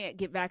 and they can't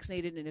get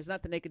vaccinated, and there's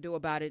nothing they could do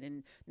about it.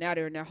 And now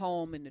they're in their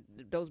home, and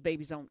those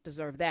babies don't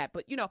deserve that.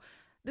 But, you know,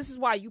 this is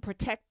why you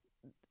protect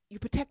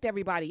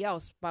everybody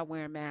else by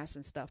wearing masks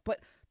and stuff. But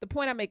the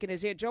point I'm making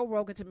is, Joe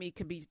Rogan to me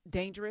can be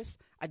dangerous.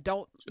 I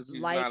don't he's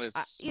like, not as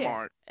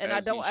smart, and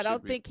as I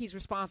don't be. think he's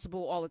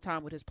responsible all the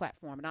time with his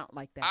platform, and I don't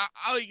like that.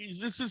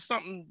 This is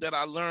something that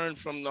I learned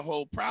from the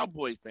whole Proud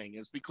Boy thing,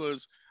 is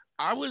because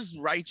I was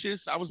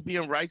righteous. I was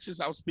being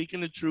righteous. I was speaking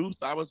the truth.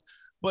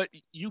 But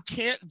you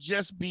can't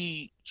just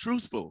be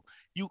truthful.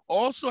 You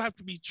also have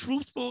to be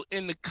truthful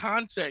in the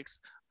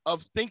context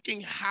of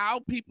thinking how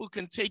people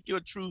can take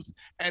your truth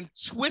and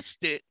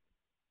twist it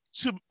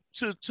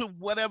to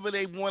whatever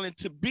they want it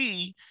to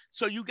be.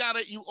 So you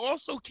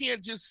also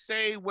can't just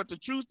say what the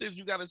truth is.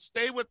 You got to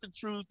stay with the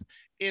truth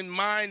in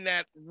mind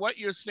that what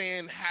you're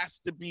saying has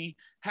to be,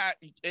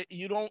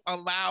 you don't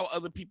allow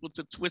other people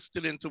to twist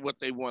it into what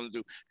they want to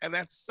do. And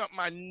that's something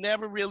I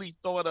never really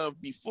thought of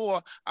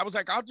before. I was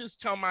like, I'll just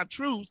tell my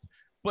truth,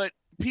 but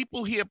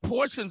people hear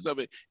portions of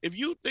it. If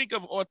you think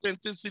of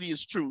authenticity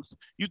as truth,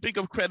 you think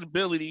of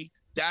credibility,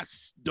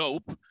 that's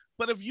dope.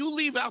 But if you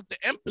leave out the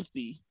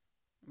empathy,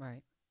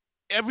 right,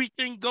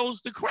 everything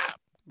goes to crap.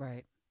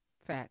 Right.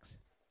 Facts.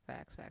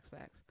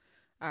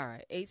 All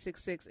right.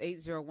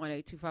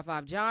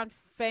 866-801-8255. John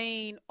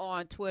Fain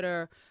on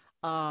Twitter.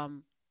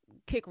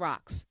 Kick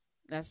rocks.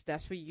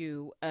 That's for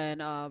you.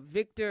 And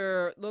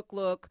Victor,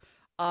 look.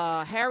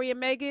 Harry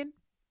and Meghan?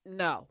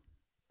 No.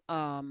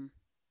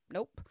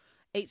 Nope.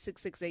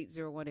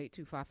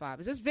 866-801-8255.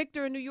 Is this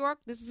Victor in New York?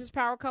 This is his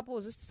power couple?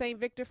 Is this the same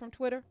Victor from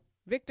Twitter?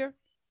 Victor?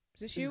 Is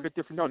this you?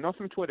 Victor from not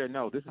from Twitter.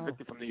 No, this is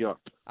Victor from New York.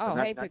 Oh,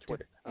 not, hey, not Victor.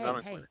 Twitter.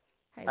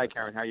 Hey. Hi,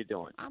 Karen. How you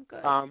doing? I'm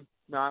good.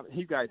 No,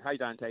 you guys. Hi,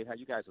 Dante. How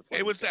you guys are?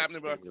 Hey, what's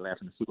happening, bro? You laugh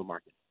in the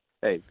supermarket.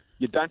 Hey,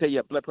 Dante,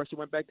 your blood pressure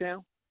went back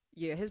down?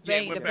 Yeah, his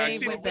vein, the vein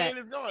went back. The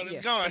vein is gone. Yeah,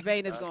 it's gone. The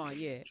vein is gone.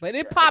 Yeah, but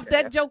it popped.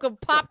 That joker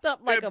popped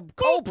up like a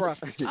cobra.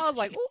 I was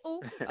like, ooh,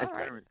 all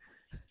right.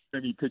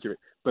 Let me picture it.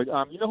 But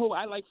you know who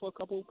I like for a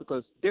couple,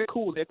 because they're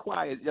cool, they're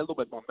quiet, they're a little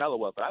bit more mellow,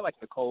 but I like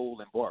Nicole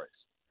and Boris.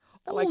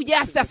 Oh,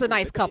 yes, that's a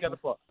nice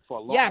couple. For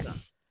a long yes,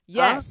 time.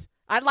 yes. Huh?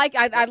 I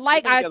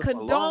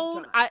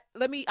condone.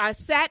 I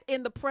sat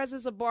in the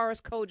presence of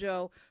Boris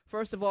Kojo.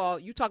 First of all,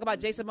 you talk about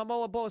Jason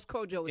Momoa. Boris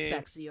Kojo is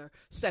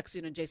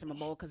sexier than Jason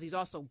Momoa because he's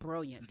also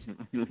brilliant.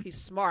 He's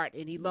smart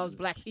and he loves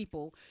black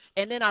people.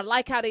 And then I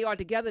like how they are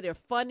together. They're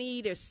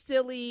funny. They're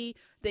silly.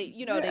 They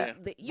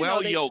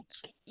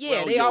yoked.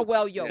 Yeah, they are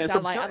well yoked.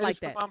 I like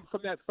that.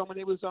 From when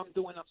they was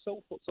doing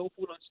Soul Food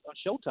on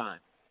Showtime,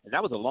 and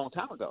that was a long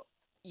time ago.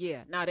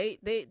 Yeah, no,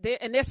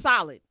 they're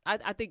solid.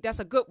 I think that's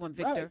a good one,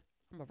 Victor. Right.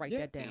 I'm gonna write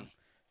that down.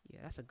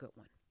 Yeah, that's a good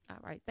one. All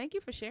right, thank you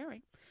for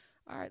sharing.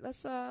 All right,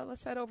 let's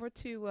head over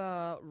to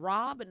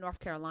Rob in North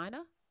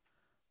Carolina.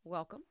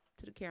 Welcome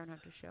to the Karen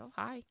Hunter Show.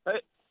 Hi.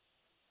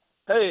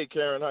 Hey,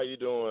 Karen, how you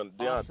doing?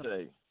 Awesome.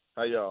 Deontay,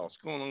 how y'all? What's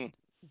going on?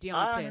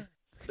 Deontay.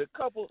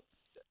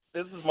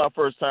 This is my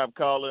first time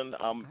calling.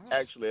 I'm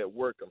actually at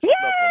work. I'm stuck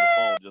on the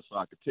phone just so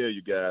I could tell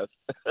you guys.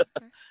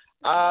 Okay.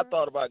 I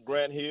thought about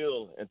Grant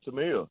Hill and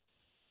Tamir.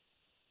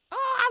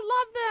 Oh, I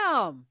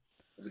love them.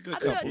 That's a good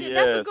couple.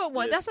 That's a good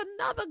one. Yes. That's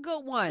another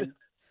good one.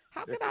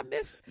 How could I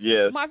miss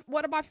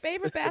one of my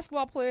favorite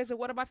basketball players and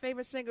one of my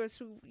favorite singers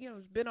who,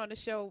 has been on the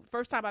show.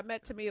 First time I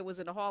met Tamia was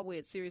in the hallway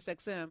at Sirius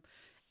XM.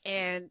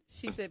 And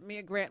she said, me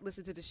and Grant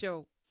listen to the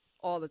show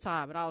all the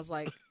time. And I was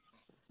like,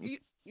 I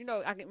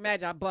can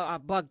imagine I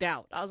bugged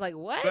out. I was like,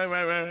 what?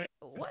 Right.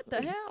 What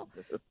the hell?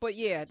 But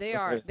yeah, they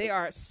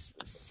are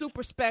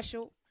super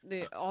special.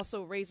 They're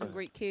also raising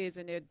great kids,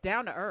 and they're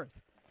down to earth.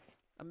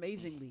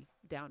 Amazingly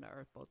down to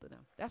earth, both of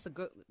them. That's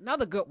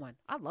another good one.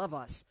 I love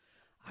us.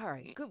 All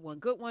right, good one.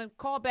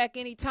 Call back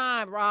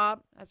anytime,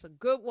 Rob. That's a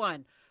good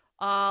one.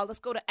 Let's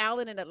go to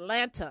Alan in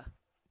Atlanta.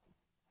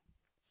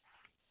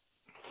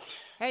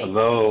 Hey.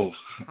 Hello,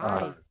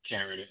 Hi.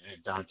 Karen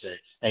and Dante.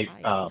 Hey,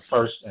 Hi.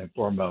 First and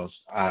foremost,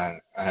 I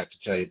have to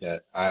tell you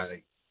that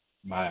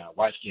my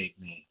wife gave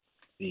me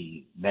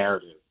the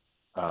Narrative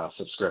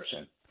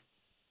subscription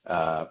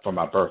for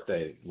my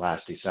birthday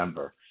last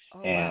December,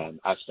 and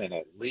I spent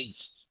at least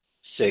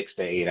 6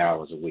 to 8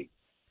 hours a week.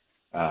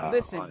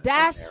 Listen,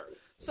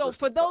 so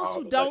for those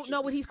who don't know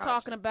what he's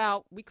talking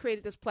about, we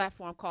created this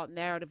platform called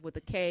Narrative with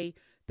a K.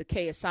 The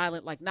K is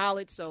silent like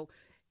knowledge. So,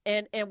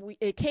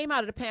 it came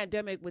out of the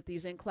pandemic with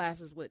these in class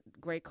with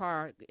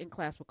Carr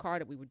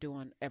that we were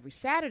doing every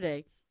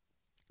Saturday.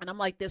 And I'm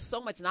like, there's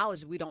so much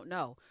knowledge we don't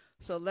know.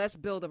 So let's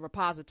build a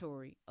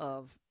repository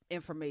of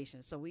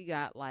information. So we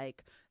got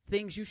like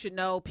things you should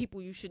know, people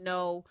you should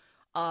know,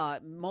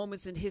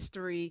 moments in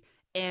history.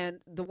 And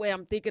the way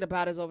I'm thinking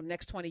about it is over the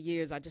next 20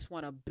 years, I just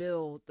want to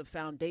build the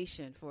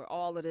foundation for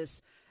all of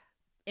this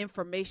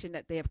information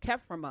that they have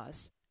kept from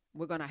us.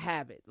 We're going to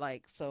have it.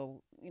 Like,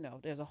 so,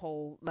 there's a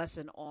whole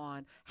lesson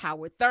on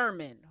Howard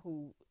Thurman,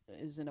 who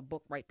is in a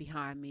book right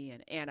behind me,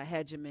 and Anna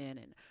Hegeman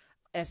and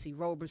Essie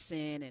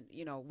Roberson. And,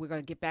 we're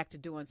going to get back to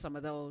doing some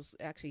of those.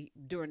 Actually,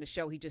 during the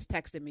show, he just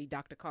texted me,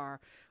 Dr. Carr.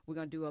 We're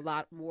going to do a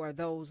lot more of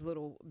those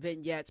little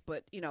vignettes.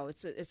 But,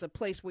 it's a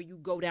place where you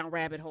go down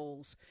rabbit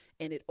holes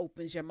and it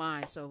opens your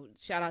mind. So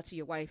shout out to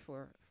your wife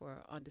for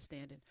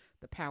understanding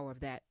the power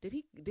of that. Did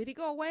he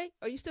go away?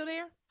 Are you still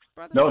there,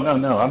 brother? No,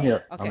 I'm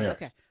here. Okay, I'm here.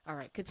 Okay. All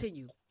right,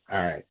 continue.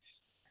 All right.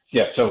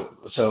 Yeah,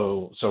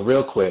 so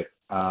real quick,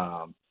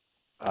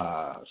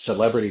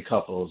 celebrity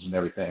couples and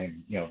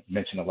everything,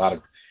 mention a lot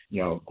of,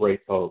 great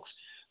folks.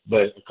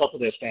 But a couple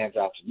that stands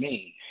out to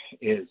me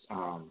is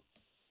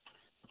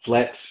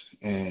Flex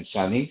and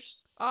Shanice.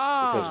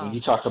 Because when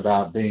you talk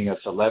about being a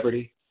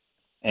celebrity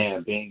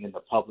and being in the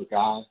public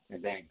eye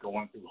and then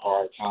going through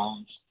hard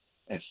times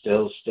and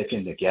still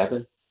sticking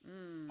together,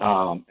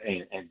 and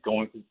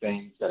going through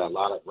things that a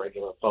lot of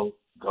regular folk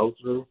go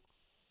through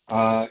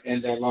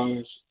in their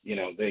lives,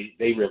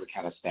 they really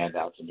kind of stand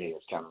out to me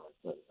as kind of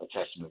like a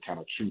testament to kind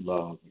of true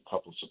love and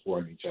couples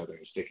supporting each other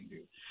and sticking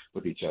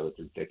with each other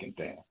through thick and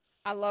thin.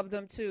 I love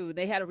them too.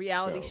 They had a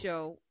reality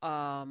show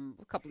a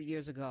couple of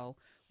years ago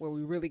where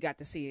we really got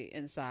to see it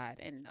inside,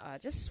 and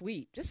just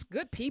sweet, just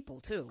good people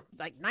too,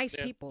 like nice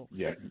people.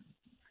 Yeah.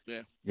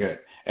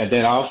 And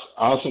then I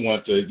also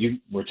want to. You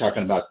were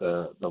talking about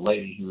the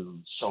lady who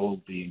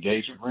sold the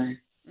engagement ring,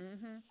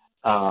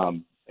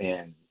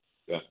 and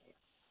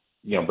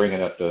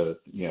bringing up the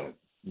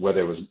whether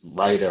it was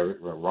right or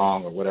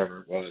wrong or whatever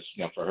it was,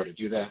 for her to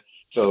do that.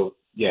 So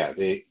yeah,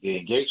 the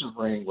engagement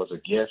ring was a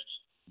gift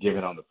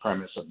given on the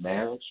premise of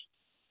marriage.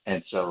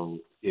 And so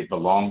it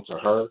belonged to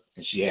her,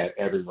 and she had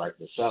every right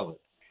to sell it.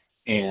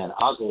 And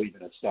I'll go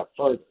even a step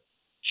further.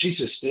 She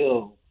should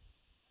still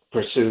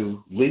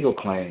pursue legal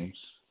claims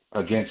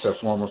against her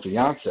former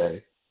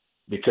fiance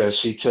because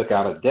she took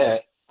out a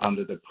debt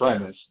under the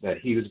premise that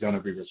he was going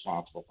to be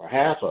responsible for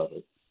half of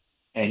it,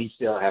 and he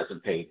still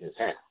hasn't paid his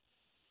half.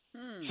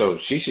 So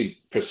she should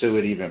pursue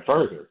it even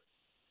further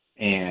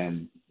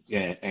and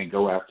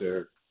go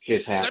after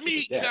his half.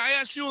 Can I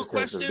ask you a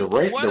question? The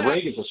ring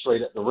is a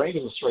straight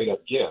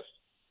up gift.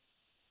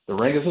 The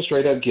ring is a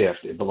straight up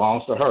gift. It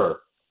belongs to her,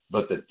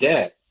 but the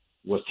debt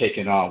was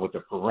taken on with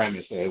the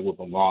premise that it would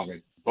belong,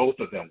 and both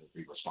of them would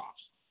be responsible.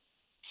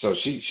 So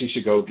she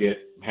should go get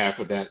half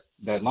of that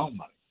loan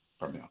money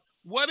from him.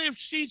 What if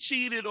she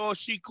cheated or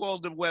she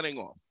called the wedding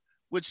off?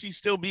 Would she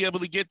still be able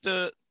to get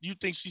you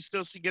think she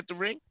still should get the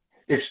ring?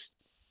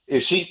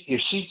 If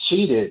she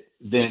cheated,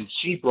 then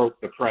she broke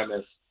the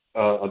premise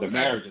of the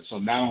marriage, and so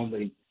not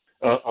only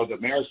of the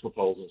marriage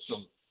proposal. So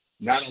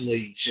not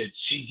only should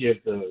she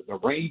give the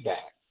ring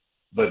back,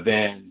 but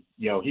then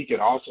he can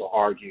also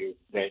argue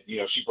that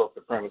she broke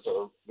the premise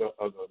of the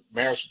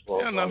marriage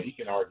proposal. So he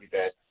can argue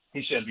that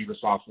he shouldn't be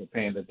responsible for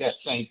paying the debt.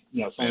 Same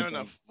Fair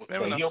enough.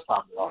 He'll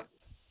probably argue.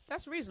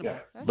 That's reasonable.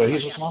 Yeah. But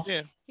he's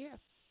responsible. Yeah.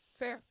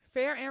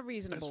 Fair and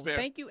reasonable. Fair.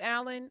 Thank you,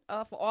 Alan,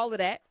 for all of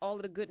that, all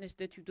of the goodness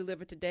that you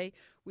delivered today.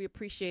 We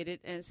appreciate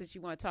it. And since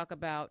you want to talk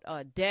about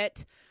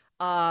debt,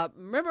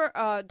 remember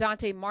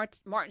Dante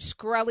Martin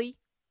Shkreli?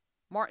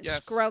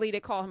 Shkreli, they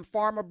call him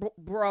Farmer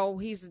Bro.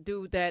 He's the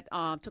dude that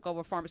took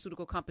over a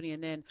pharmaceutical company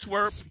and then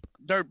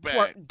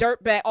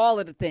dirtbag, all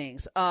of the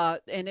things, and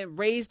then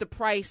raised the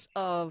price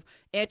of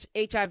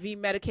HIV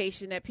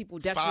medication that people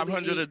desperately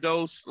need. $500 a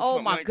dose.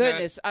 Oh my like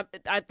goodness!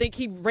 I think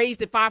he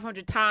raised it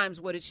 500 times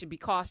what it should be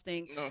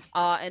costing.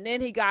 And then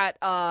he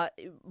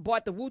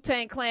bought the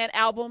Wu-Tang Clan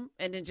album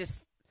and then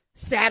just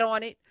sat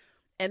on it.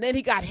 And then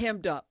he got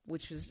hemmed up,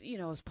 which was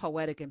is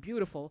poetic and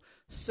beautiful.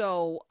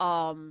 So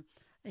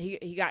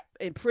he got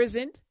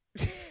imprisoned,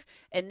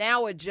 and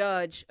now a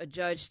judge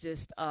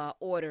just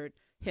ordered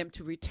him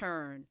to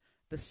return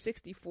the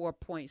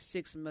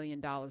 $64.6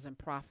 million in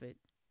profit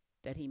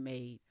that he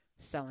made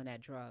selling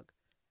that drug.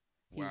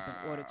 He's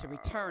been ordered to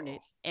return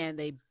it, and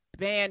they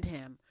banned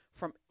him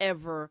from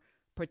ever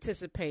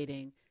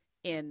participating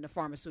in the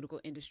pharmaceutical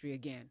industry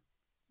again.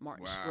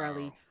 Martin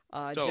Shkreli,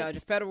 a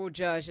federal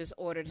judge, has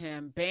ordered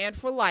him banned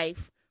for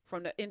life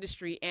from the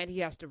industry, and he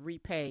has to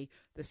repay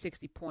the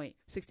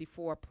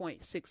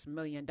 $64.6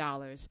 million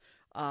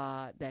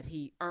that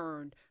he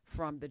earned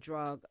from the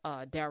drug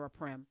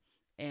Daraprim.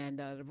 And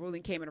the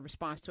ruling came in a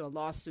response to a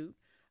lawsuit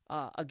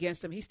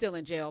against him. He's still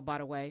in jail, by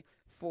the way,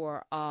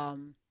 for what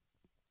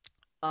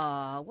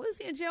is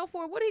he in jail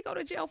for? What did he go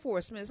to jail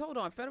for, Smith? Hold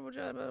on, federal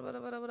judge. Blah, blah,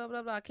 blah, blah,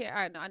 blah, blah.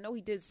 I know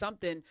he did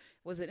something.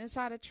 Was it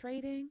insider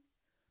trading?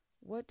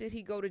 What did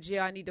he go to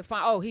jail? I need to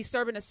find. Oh, he's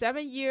serving a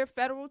 7-year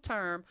federal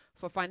term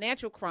for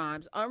financial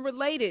crimes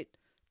unrelated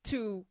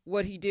to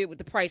what he did with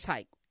the price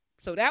hike.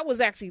 So that was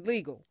actually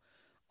legal.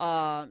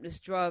 This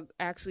drug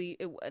actually,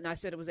 and I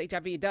said it was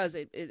HIV. It does.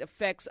 It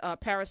affects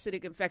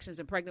parasitic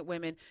infections in pregnant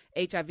women,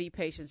 HIV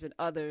patients, and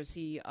others.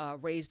 He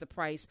raised the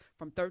price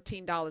from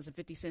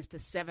 $13.50 to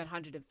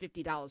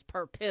 $750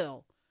 per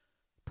pill.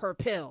 Per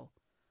pill.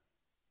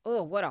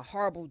 Oh, what a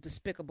horrible,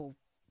 despicable,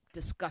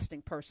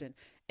 disgusting person.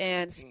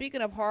 And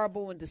speaking of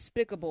horrible and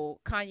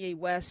despicable, Kanye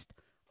West,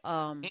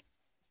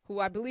 who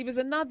I believe is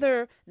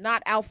another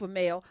not alpha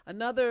male,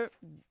 another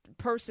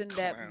person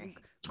that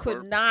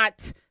could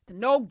not,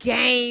 no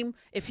game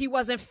if he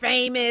wasn't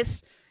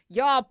famous.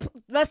 Y'all,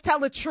 let's tell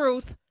the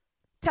truth.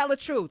 Tell the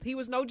truth. He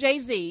was no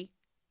Jay-Z.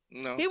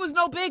 No. He was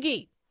no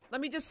Biggie. Let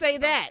me just say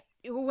that.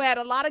 Who had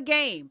a lot of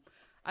game.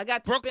 I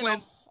got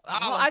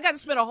to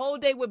spend a whole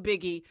day with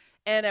Biggie.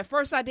 And at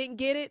first I didn't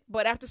get it,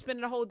 but after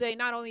spending the whole day,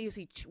 not only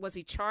was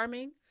he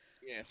charming,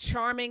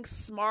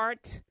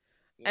 smart,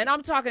 and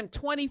I'm talking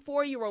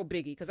 24-year-old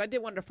Biggie, because I did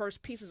one of the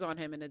first pieces on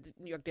him in the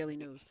New York Daily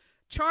News.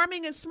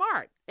 Charming and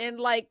smart, and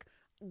like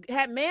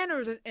had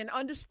manners and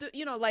understood,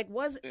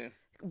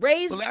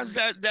 raised. Well, that's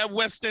that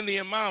West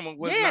Indian mama.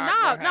 Was Yeah,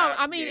 not no. have,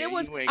 I mean, yeah, it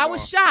was. you ain't I going.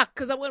 was shocked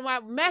because when I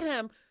met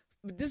him,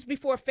 this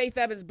before Faith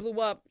Evans blew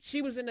up.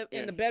 She was in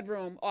the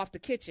bedroom off the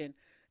kitchen,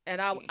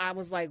 and I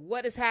was like,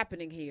 "What is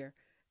happening here?"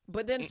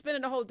 But then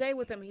spending the whole day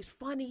with him, he's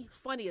funny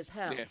as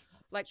hell. Yeah.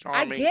 Like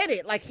Charming. I get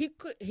it. Like he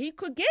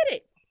could get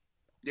it.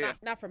 Yeah.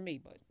 Not from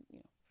me, but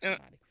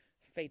somebody.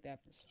 Faith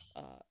Evans.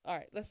 All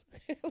right, let's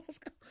go. Let's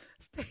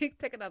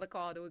take another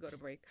call. Then we go to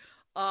break.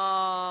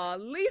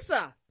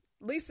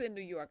 Lisa in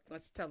New York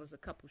wants to tell us a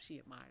couple she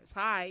admires.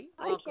 Hi.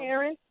 Hi, Welcome.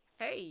 Karen.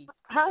 Hey.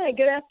 Hi,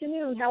 good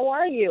afternoon. How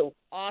are you?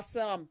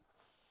 Awesome.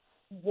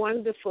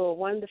 Wonderful.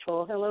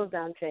 Hello,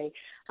 Dante.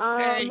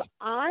 Hey.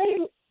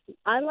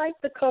 I like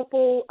the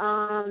couple,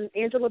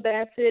 Angela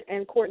Bassett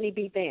and Courtney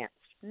B. Vance.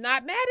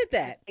 Not mad at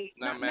that.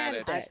 Not mad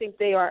at I that. think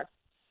they are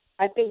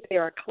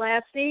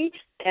classy,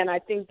 and I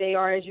think they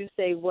are, as you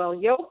say, well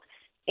yoked,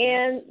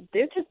 and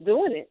they're just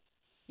doing it.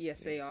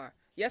 Yes, they are.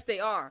 Yes, they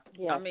are.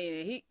 Yeah. I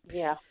mean,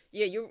 Yeah.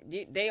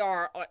 they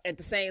are at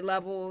the same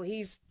level.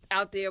 He's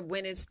out there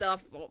winning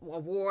stuff,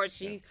 awards.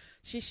 She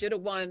should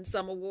have won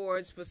some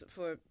awards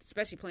for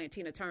especially playing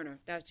Tina Turner.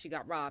 That she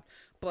got robbed.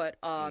 But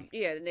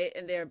yeah,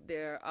 and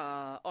they're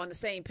on the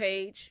same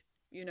page.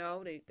 You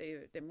know,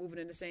 they're moving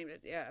in the same.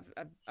 Yeah,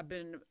 I've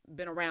been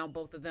around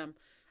both of them.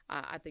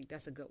 I think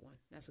that's a good one.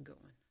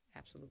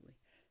 Absolutely.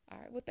 All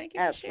right. Well, thank you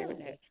for sharing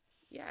that.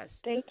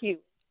 Yes. Thank you.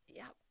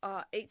 Yeah.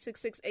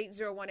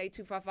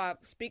 866-801-8255.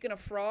 Speaking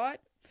of fraud,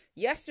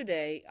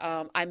 yesterday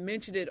I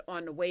mentioned it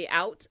on the way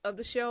out of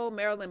the show.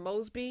 Marilyn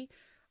Mosby.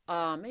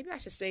 Maybe I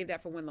should save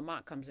that for when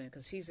Lamont comes in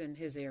because he's in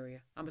his area.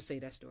 I'm gonna say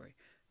that story,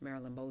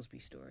 Marilyn Mosby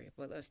story.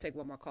 But let's take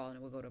one more call and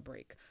then we'll go to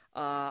break.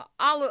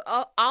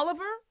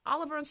 Oliver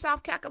in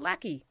South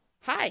Kakalaki.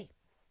 Hi.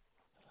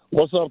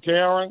 What's up,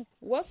 Karen?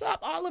 What's up,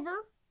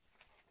 Oliver?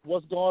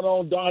 What's going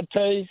on,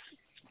 Dante?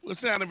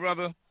 What's happening,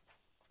 brother?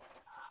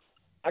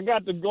 I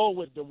got to go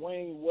with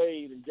Dwayne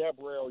Wade and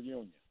Gabrielle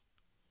Union.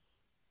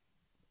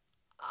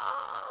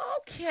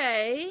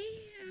 Okay.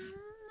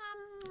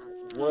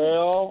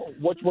 Well,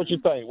 what you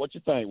think? What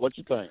you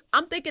think?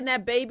 I'm thinking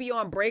that baby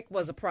on break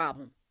was a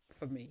problem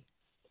for me,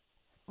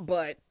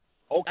 but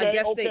okay, I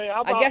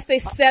guess they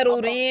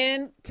settled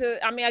in to.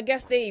 I mean, I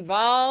guess they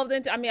evolved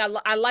into. I mean,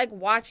 I like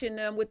watching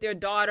them with their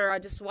daughter. I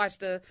just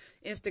watched a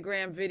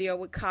Instagram video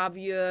with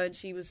Kavya, and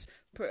she was,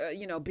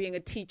 being a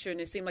teacher,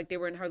 and it seemed like they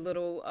were in her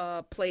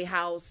little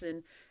playhouse,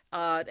 and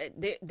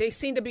they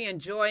seem to be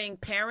enjoying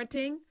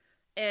parenting.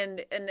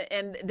 And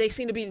they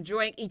seem to be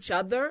enjoying each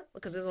other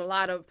because there's a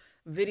lot of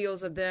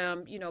videos of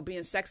them,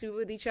 being sexy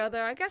with each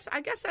other. I guess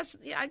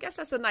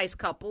that's a nice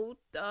couple,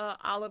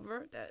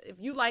 Oliver. If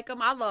you like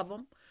them, I love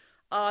them.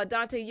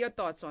 Dante, your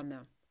thoughts on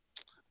them?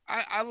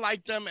 I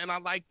like them, and I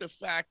like the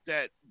fact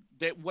that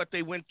what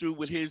they went through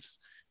with his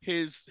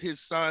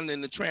son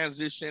and the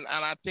transition,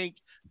 and I think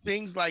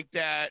things like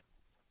that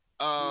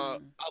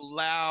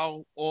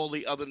allow all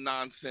the other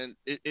nonsense.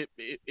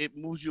 It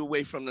moves you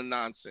away from the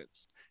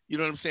nonsense. You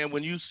know what I'm saying?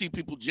 When you see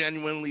people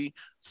genuinely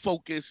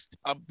focused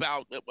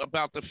about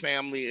the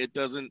family, it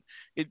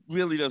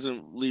really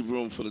doesn't leave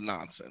room for the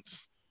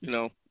nonsense.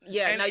 Yeah,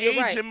 and no, you're age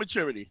right. and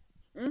maturity.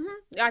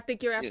 Mm-hmm. I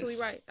think you're absolutely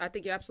right.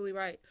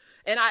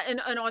 And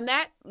on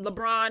that,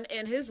 LeBron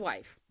and his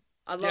wife,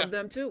 I love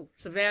them too.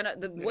 Savannah,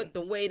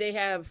 the way they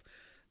have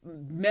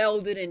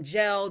melded and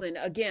gelled, and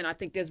again, I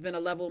think there's been a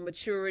level of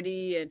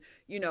maturity, and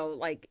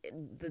like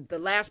the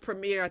last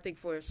premiere, I think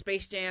for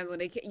Space Jam when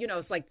they,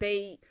 it's like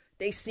they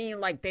seem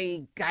like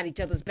they got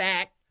each other's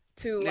back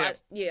too.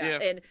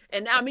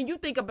 And I mean, you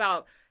think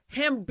about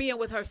him being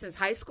with her since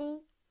high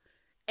school.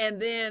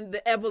 And then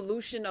the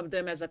evolution of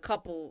them as a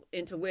couple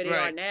into where they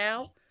are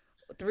now,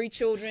 3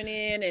 children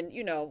in, and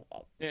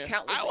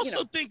countless. I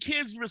also think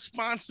his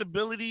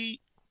responsibility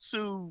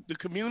to the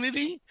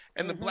community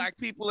and the black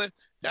people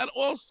that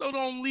also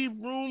don't leave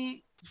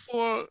room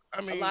for.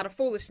 I mean, a lot of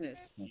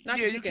foolishness.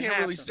 You can't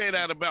really say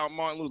that about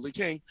Martin Luther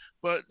King,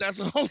 but that's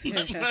a whole.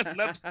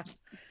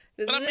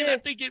 But I mean, I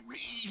think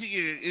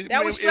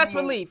that was stress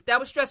relief. That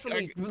was stress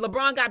relief.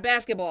 LeBron got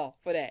basketball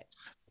for that.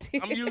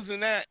 I'm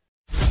using that.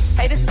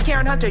 Hey, this is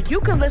Karen Hunter.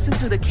 You can listen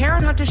to The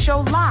Karen Hunter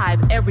Show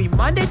live every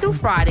Monday through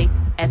Friday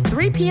at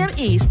 3 p.m.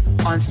 East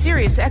on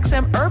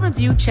SiriusXM Urban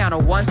View Channel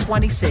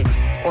 126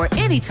 or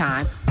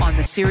anytime on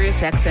the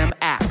SiriusXM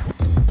app.